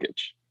with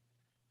Jokic.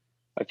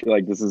 I feel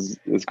like this is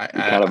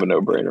kind of a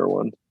no-brainer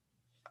one.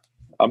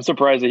 I'm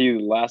surprised that he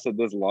lasted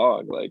this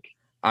long. Like,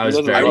 I was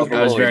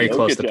very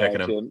close to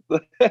picking him.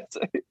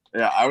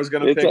 Yeah, I was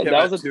gonna pick him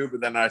at 2,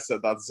 but then I said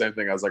that's the same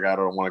thing. I was like, I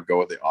don't want to go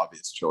with the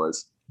obvious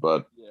choice,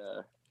 but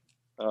yeah.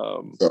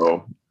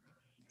 So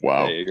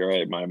wow. Hey, you're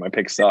right. My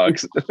pick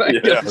sucks.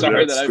 Yeah,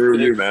 sorry that screw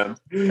you, man.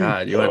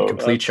 God, you went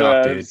complete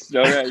chalk, dude.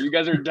 Okay, you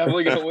guys are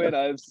definitely gonna win.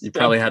 You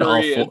probably had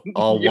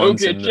all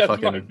ones in the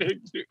fucking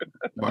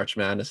March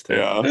Madness too.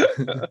 Yeah.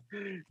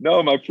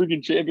 No, my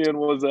freaking champion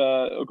was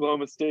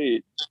Oklahoma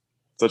State.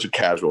 Such a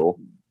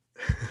casual.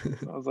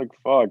 I was like,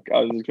 fuck.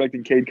 I was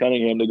expecting Cade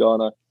Cunningham to go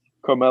on a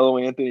Carmelo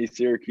Anthony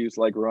Syracuse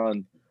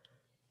run.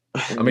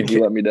 He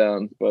let me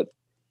down. But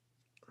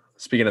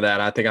speaking of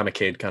that, I think I'm a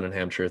Cade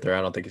Cunningham truther.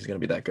 I don't think he's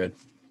going to be that good.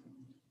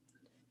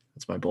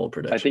 That's my bold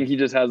prediction. I think he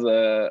just has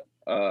I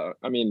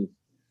mean,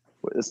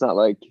 it's not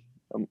like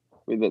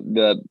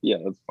that. Yeah,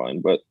 that's fine.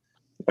 But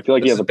I feel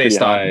like he has a pretty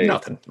high.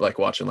 Nothing, like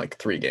watching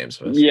 3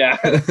 games of us. Yeah.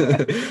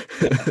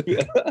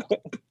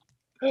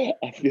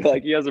 I feel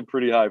like he has a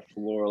pretty high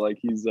floor. Like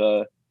he's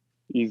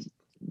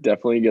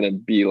definitely gonna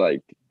be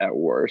at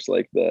worst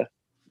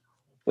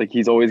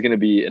he's always gonna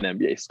be an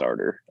NBA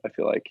starter. I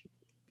feel like.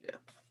 Yeah.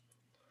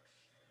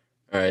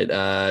 All right,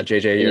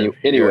 JJ.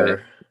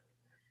 Anyway,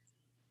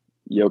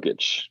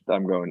 Jokic.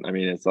 I'm going. I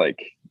mean, it's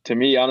to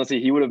me,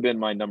 honestly, he would have been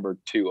my number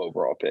 2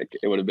 overall pick.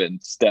 It would have been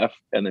Steph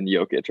and then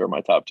Jokic are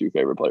my top 2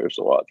 favorite players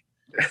to watch.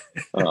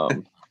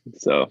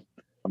 So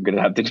I'm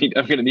gonna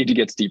need to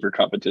get steeper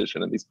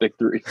competition in these big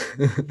 3.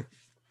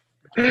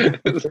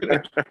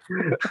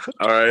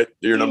 All right,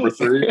 you're number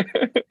 3.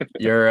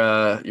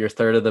 You're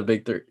third of the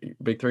big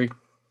three.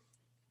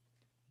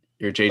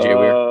 You're JJ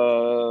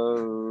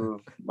Weir.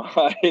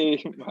 My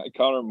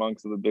Connor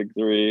Monks of the big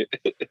 3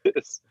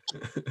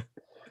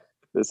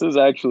 this is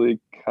actually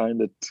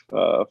kind of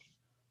tough.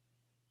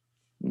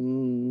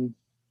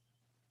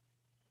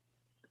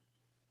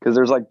 Because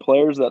there's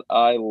players that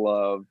I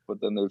love, but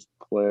then there's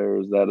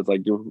players that it's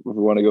if we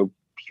want to go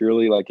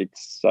purely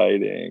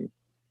exciting.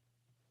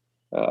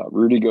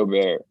 Rudy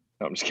Gobert.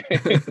 No, I'm just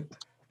kidding.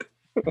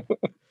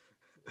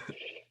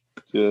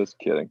 Just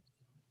kidding.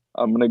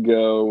 I'm gonna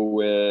go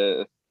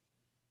with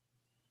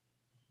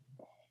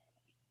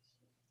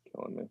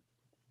killing me.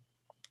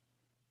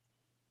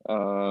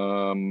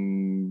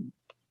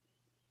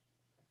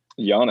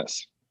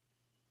 Giannis.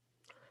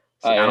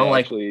 See, I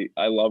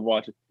love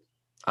watching.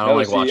 I don't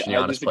like watching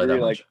Giannis play that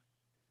much.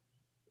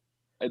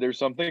 There's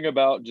something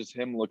about just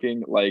him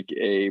looking like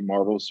a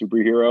Marvel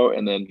superhero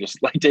and then just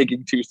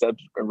taking 2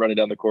 steps and running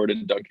down the court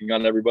and dunking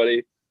on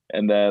everybody.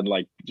 And then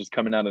just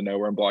coming out of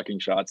nowhere and blocking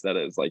shots that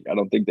is I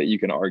don't think that you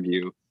can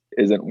argue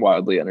isn't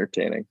wildly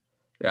entertaining.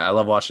 Yeah, I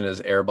love watching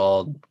his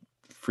airball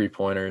free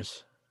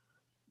pointers,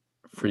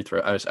 free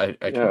throw. I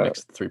can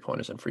mix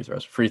 3-pointers and free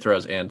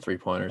throws and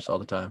 3-pointers all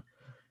the time.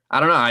 I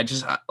don't know. I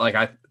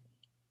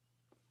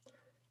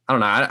don't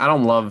know. I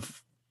don't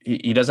love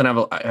he doesn't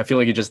have. I feel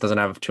like he just doesn't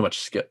have too much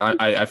skill.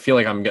 I feel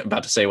like I'm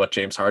about to say what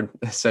James Harden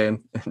is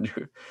saying,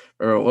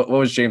 or what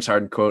was James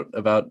Harden quote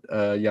about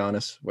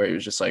Giannis, where he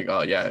was just like,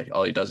 "Oh yeah,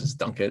 all he does is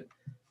dunk it,"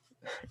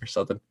 or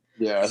something.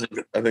 Yeah,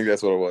 I think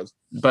that's what it was.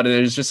 But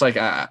it's just like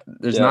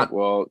there's not.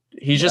 Well,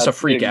 he's just a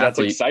freak that's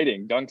athlete.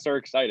 exciting. Dunks are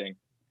exciting.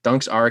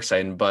 Dunks are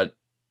exciting, but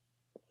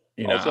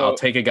also, I'll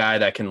take a guy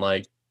that can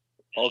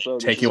also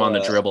take you on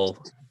the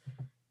dribble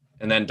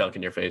and then dunk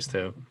in your face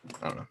too.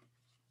 I don't know.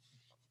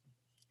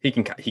 He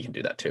can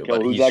do that too.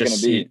 But who's that going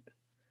to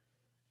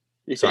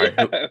be? Sorry,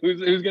 yeah, who's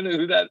that going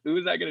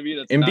to be?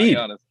 That's Embiid.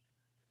 Not Giannis.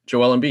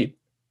 Joel Embiid.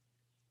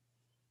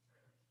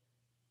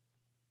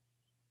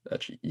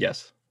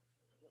 Yes.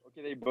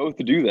 Okay, they both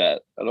do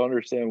that. I don't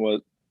understand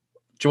what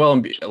Joel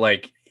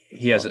Embiid,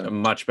 he has a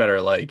much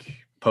better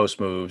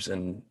post moves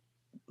and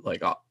I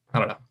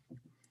don't know.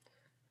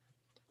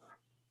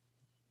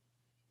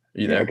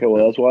 You there? Okay,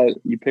 well that's why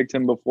you picked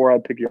him before I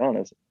picked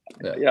Giannis.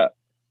 Yeah.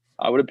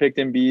 I would have picked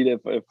Embiid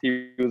if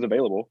he was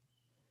available.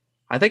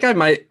 I think I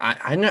might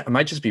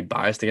just be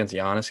biased against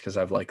Giannis because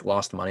I've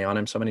lost money on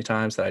him so many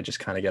times that I just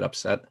kind of get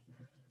upset.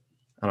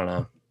 I don't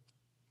know,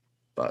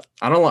 but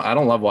I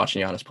don't love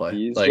watching Giannis play.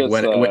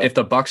 If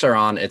the Bucks are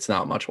on, it's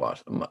not must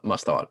watch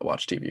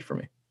TV for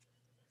me.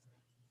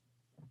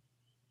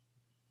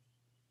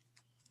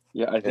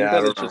 Yeah, I think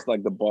that it's just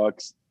the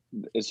Bucks.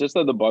 It's just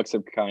that the Bucks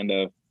have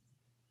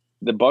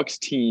the Bucks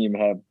team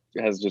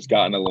has just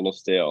gotten a little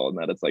stale, and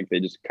that it's they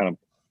just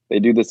they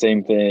do the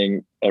same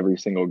thing every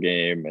single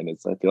game, and I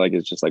feel like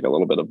it's just a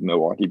little bit of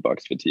Milwaukee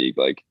Bucks fatigue.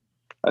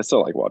 I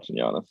still like watching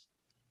Giannis.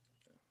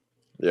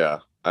 Yeah,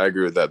 I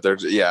agree with that.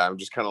 I'm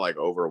just kind of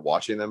over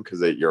watching them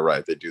because you're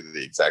right, they do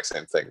the exact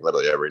same thing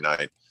literally every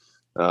night.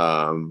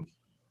 But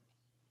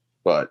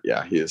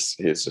yeah, he is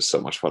just so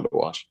much fun to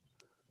watch.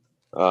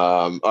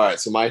 All right,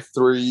 so my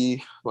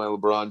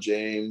LeBron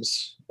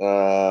James.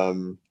 I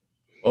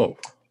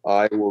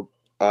will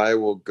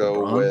go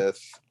LeBron?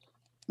 With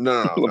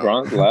no.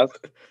 LeBron's last.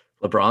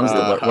 LeBron's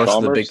the worst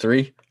of the big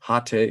three.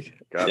 Hot take.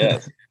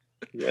 Yes.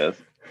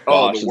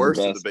 Oh, the worst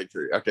of the big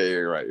three. Okay,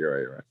 you're right.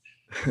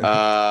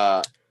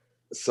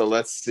 So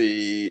let's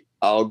see.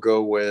 I'll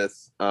go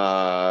with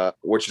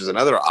which is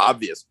another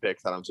obvious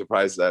pick that I'm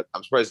surprised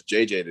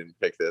JJ didn't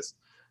pick this.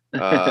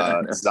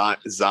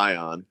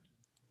 Zion.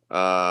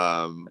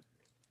 I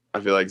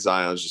feel like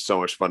Zion is just so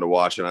much fun to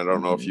watch, and I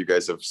don't know if you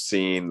guys have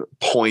seen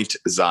Point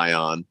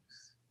Zion.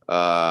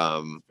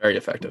 Very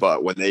effective.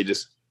 But when they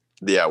just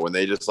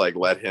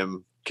let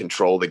him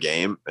control the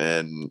game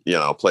and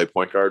play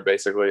point guard,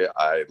 basically,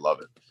 I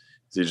love it.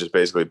 So he just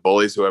basically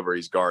bullies whoever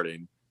he's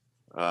guarding,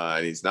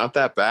 and he's not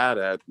that bad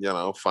at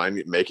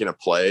making a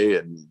play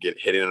and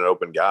hitting an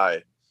open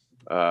guy.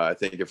 I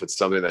think if it's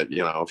something that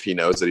if he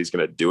knows that he's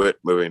going to do it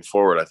moving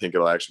forward, I think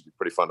it'll actually be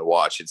pretty fun to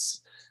watch.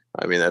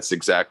 That's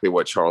exactly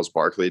what Charles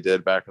Barkley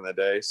did back in the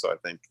day. So I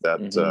think that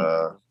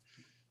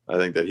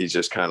he's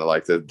just kind of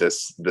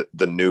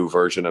the new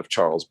version of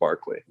Charles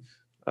Barkley,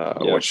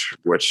 which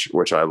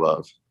I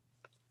love.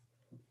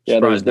 Yeah,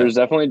 there's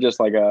definitely just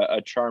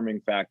a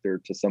charming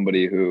factor to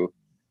somebody who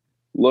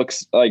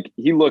looks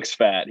he looks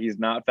fat. He's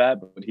not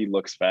fat, but he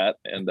looks fat,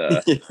 and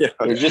there's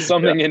just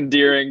something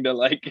endearing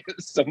to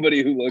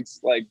somebody who looks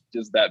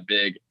just that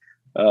big,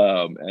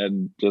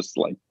 and just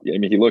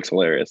he looks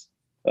hilarious.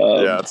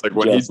 It's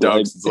when he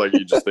dunks, it's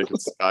you just think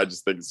I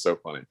just think it's so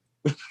funny.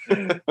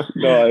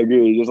 No, I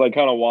agree. He just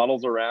kind of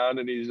waddles around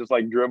and he's just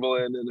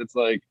dribbling, and it's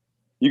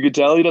you could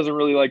tell he doesn't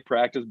really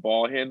practice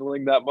ball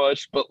handling that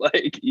much, but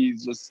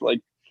he's just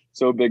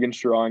so big and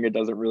strong it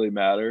doesn't really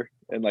matter,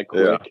 and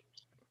quick. Yeah.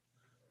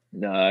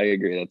 No, I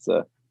agree. That's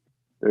what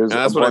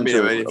I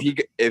mean.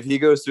 If he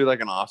goes through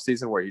an off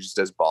season where he just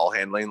does ball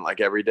handling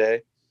every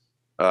day,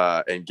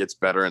 and gets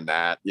better in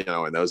that,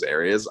 in those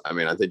areas,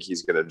 I think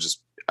he's gonna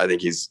just. I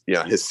think he's,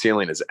 his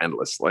ceiling is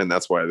endless, and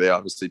that's why they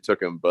obviously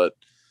took him. But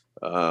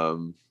yeah,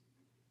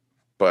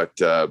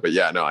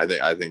 no,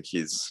 I think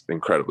he's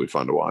incredibly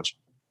fun to watch.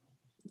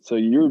 So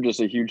you're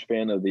just a huge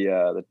fan of the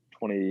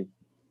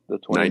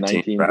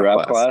 2019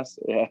 draft class.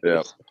 Yeah.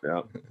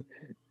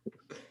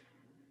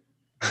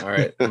 All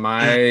right,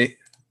 my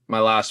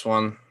last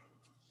one.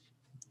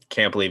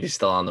 Can't believe he's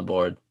still on the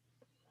board.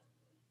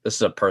 This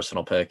is a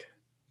personal pick.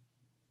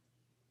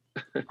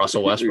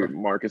 Russell Westbrook.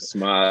 Marcus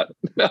Smart.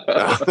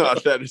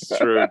 That is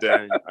true.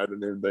 Dang, I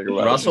didn't even think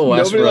about Russell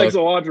Westbrook. Nobody likes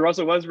to watch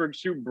Russell Westbrook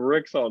shoot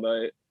bricks all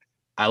night.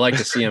 I like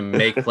to see him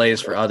make plays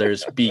for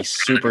others, be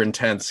super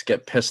intense,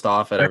 get pissed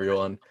off at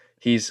everyone.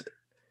 He's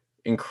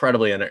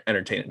incredibly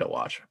entertaining to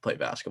watch play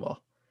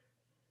basketball.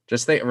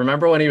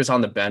 Remember when he was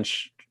on the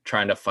bench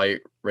trying to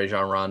fight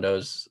Rajon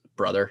Rondo's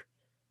brother?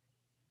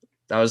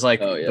 That was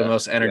the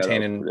most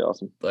entertaining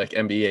awesome.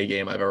 NBA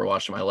game I've ever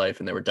watched in my life,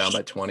 and they were down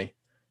by 20.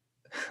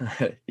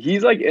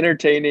 He's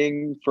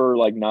entertaining for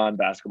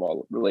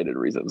non-basketball related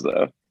reasons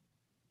though.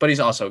 But he's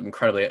also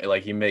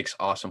incredibly he makes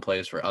awesome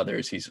plays for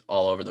others. He's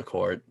all over the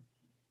court.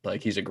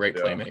 He's a great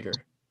playmaker.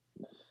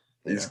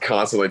 He's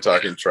constantly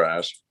talking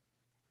trash.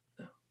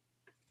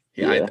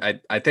 Yeah, Yeah.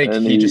 I think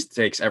And he he- just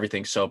takes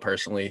everything so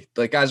personally.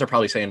 Like guys are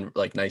probably saying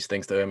like nice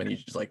things to him, and he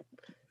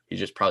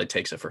just probably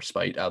takes it for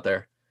spite out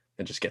there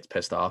and just gets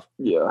pissed off.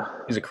 Yeah.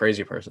 He's a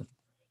crazy person,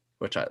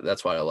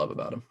 that's what I love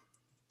about him.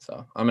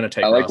 So I'm gonna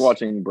take I like Russ.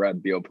 watching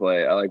Brad Beal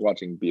play. I like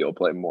watching Beal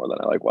play more than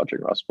I like watching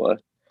Russ play.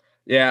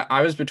 Yeah,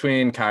 I was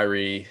between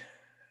Kyrie,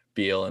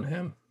 Beal, and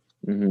him,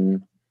 Mm-hmm.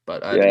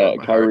 but I had to go with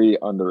my heart. Kyrie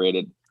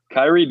underrated.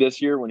 Kyrie this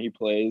year when he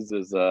plays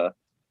is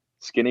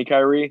skinny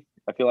Kyrie.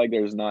 I feel like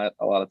there's not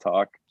a lot of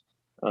talk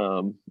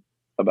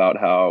about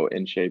how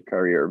in shape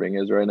Kyrie Irving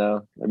is right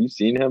now. Have you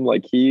seen him?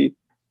 Like he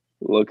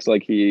looks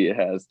like he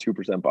has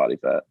 2% body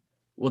fat.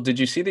 Well, did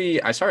you see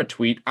I saw a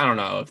tweet. I don't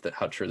know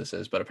how true this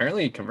is, but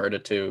apparently he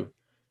converted to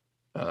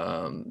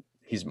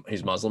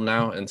he's Muslim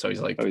now, and so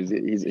he's like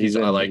He's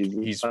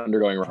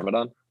undergoing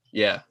Ramadan.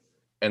 Yeah,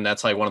 and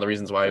that's like one of the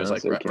reasons why he was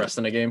like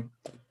resting a game.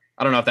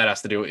 I don't know if that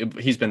has to do.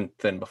 He's been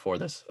thin before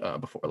this,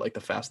 before like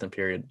the fasting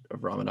period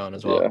of Ramadan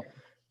as well. Yeah.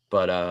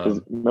 But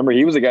remember,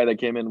 he was a guy that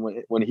came in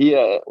when he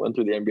went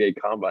through the NBA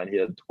Combine. He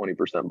had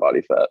 20%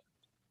 body fat.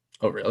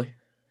 Oh, really?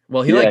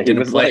 Well, he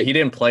didn't play. He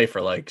didn't play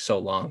for like so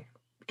long.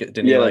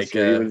 Didn't he? Like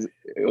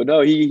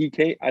he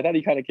came. I thought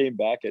he kind of came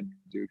back at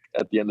Duke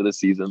at the end of the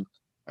season.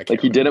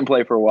 Like he didn't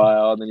play for a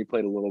while, and then he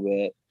played a little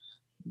bit.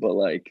 But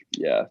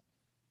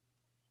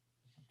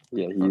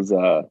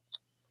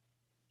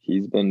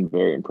he's been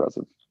very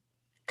impressive.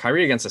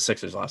 Kyrie against the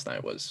Sixers last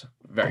night was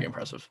very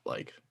impressive.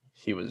 Like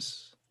he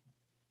was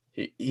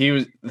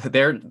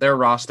their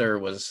roster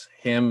was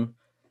him,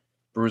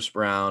 Bruce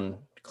Brown,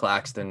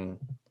 Claxton,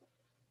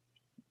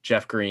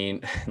 Jeff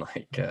Green,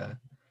 like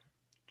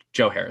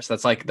Joe Harris.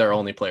 That's like their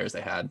only players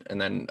they had. And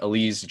then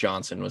Elise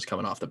Johnson was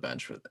coming off the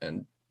bench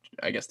and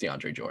I guess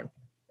DeAndre Jordan.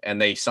 And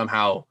they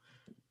somehow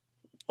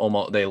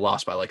they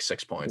lost by like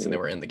 6 points and they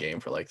were in the game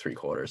for like 3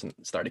 quarters and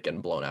started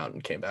getting blown out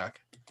and came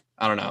back.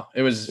 I don't know.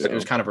 It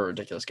was kind of a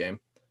ridiculous game.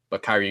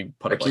 But Kyrie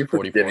put up like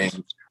 40 points.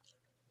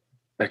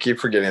 I keep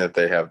forgetting that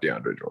they have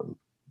DeAndre Jordan.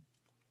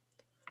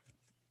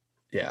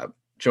 Yeah.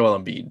 Joel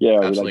Embiid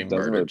absolutely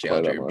murdered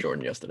DeAndre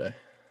Jordan yesterday.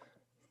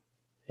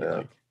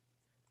 Yeah.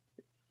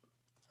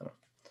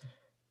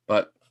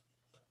 But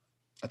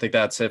I think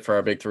that's it for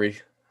our big 3.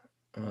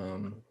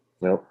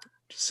 Nope.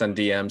 Just send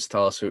DMs,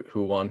 tell us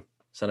who won.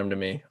 Send them to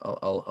me.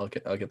 I'll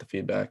get the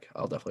feedback.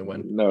 I'll definitely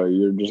win. No,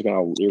 you're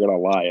gonna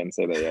lie and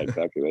say that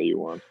exactly that you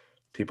won.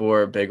 People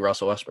were big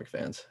Russell Westbrook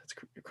fans. It's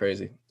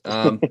crazy.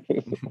 But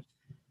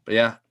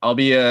yeah, I'll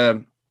be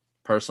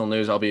personal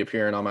news. I'll be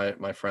appearing on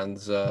my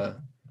friend's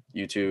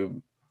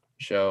YouTube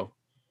show,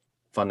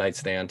 Fun Night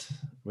Stand,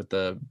 with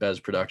the Bez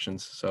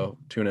Productions. So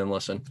tune in,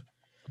 listen.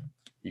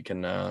 You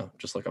can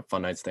just look up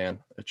Fun Night Stand.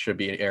 It should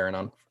be airing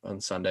on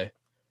Sunday.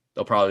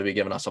 They'll probably be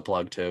giving us a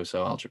plug too.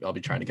 So I'll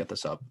be trying to get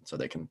this up so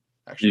they can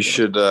actually. You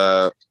should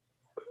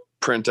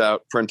print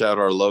out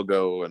our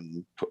logo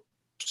and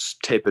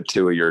tape it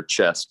to your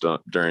chest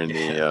during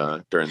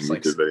the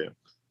YouTube video.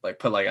 Like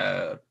put like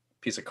a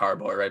piece of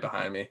cardboard right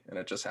behind me, and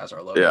it just has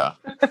our logo. Yeah.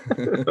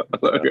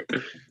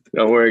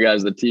 Don't worry,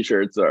 guys. The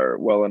t-shirts are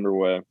well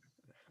underway.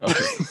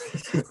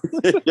 Okay.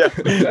 yeah.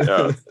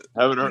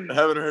 Haven't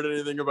heard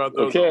anything about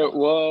those. Okay,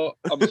 well,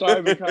 I'm sorry,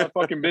 I've been kind of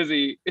fucking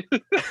busy. I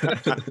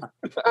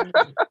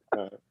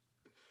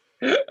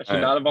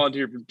should not have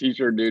volunteered for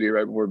t-shirt duty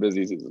right before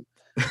busy season.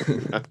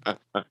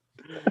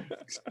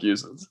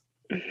 Excuses.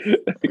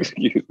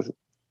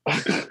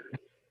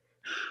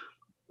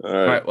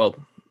 All right. Well,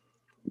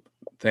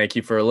 thank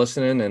you for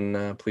listening,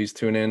 and please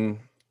tune in.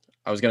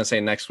 I was going to say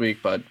next week,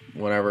 but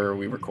whenever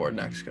we record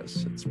next,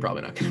 because it's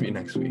probably not going to be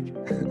next week.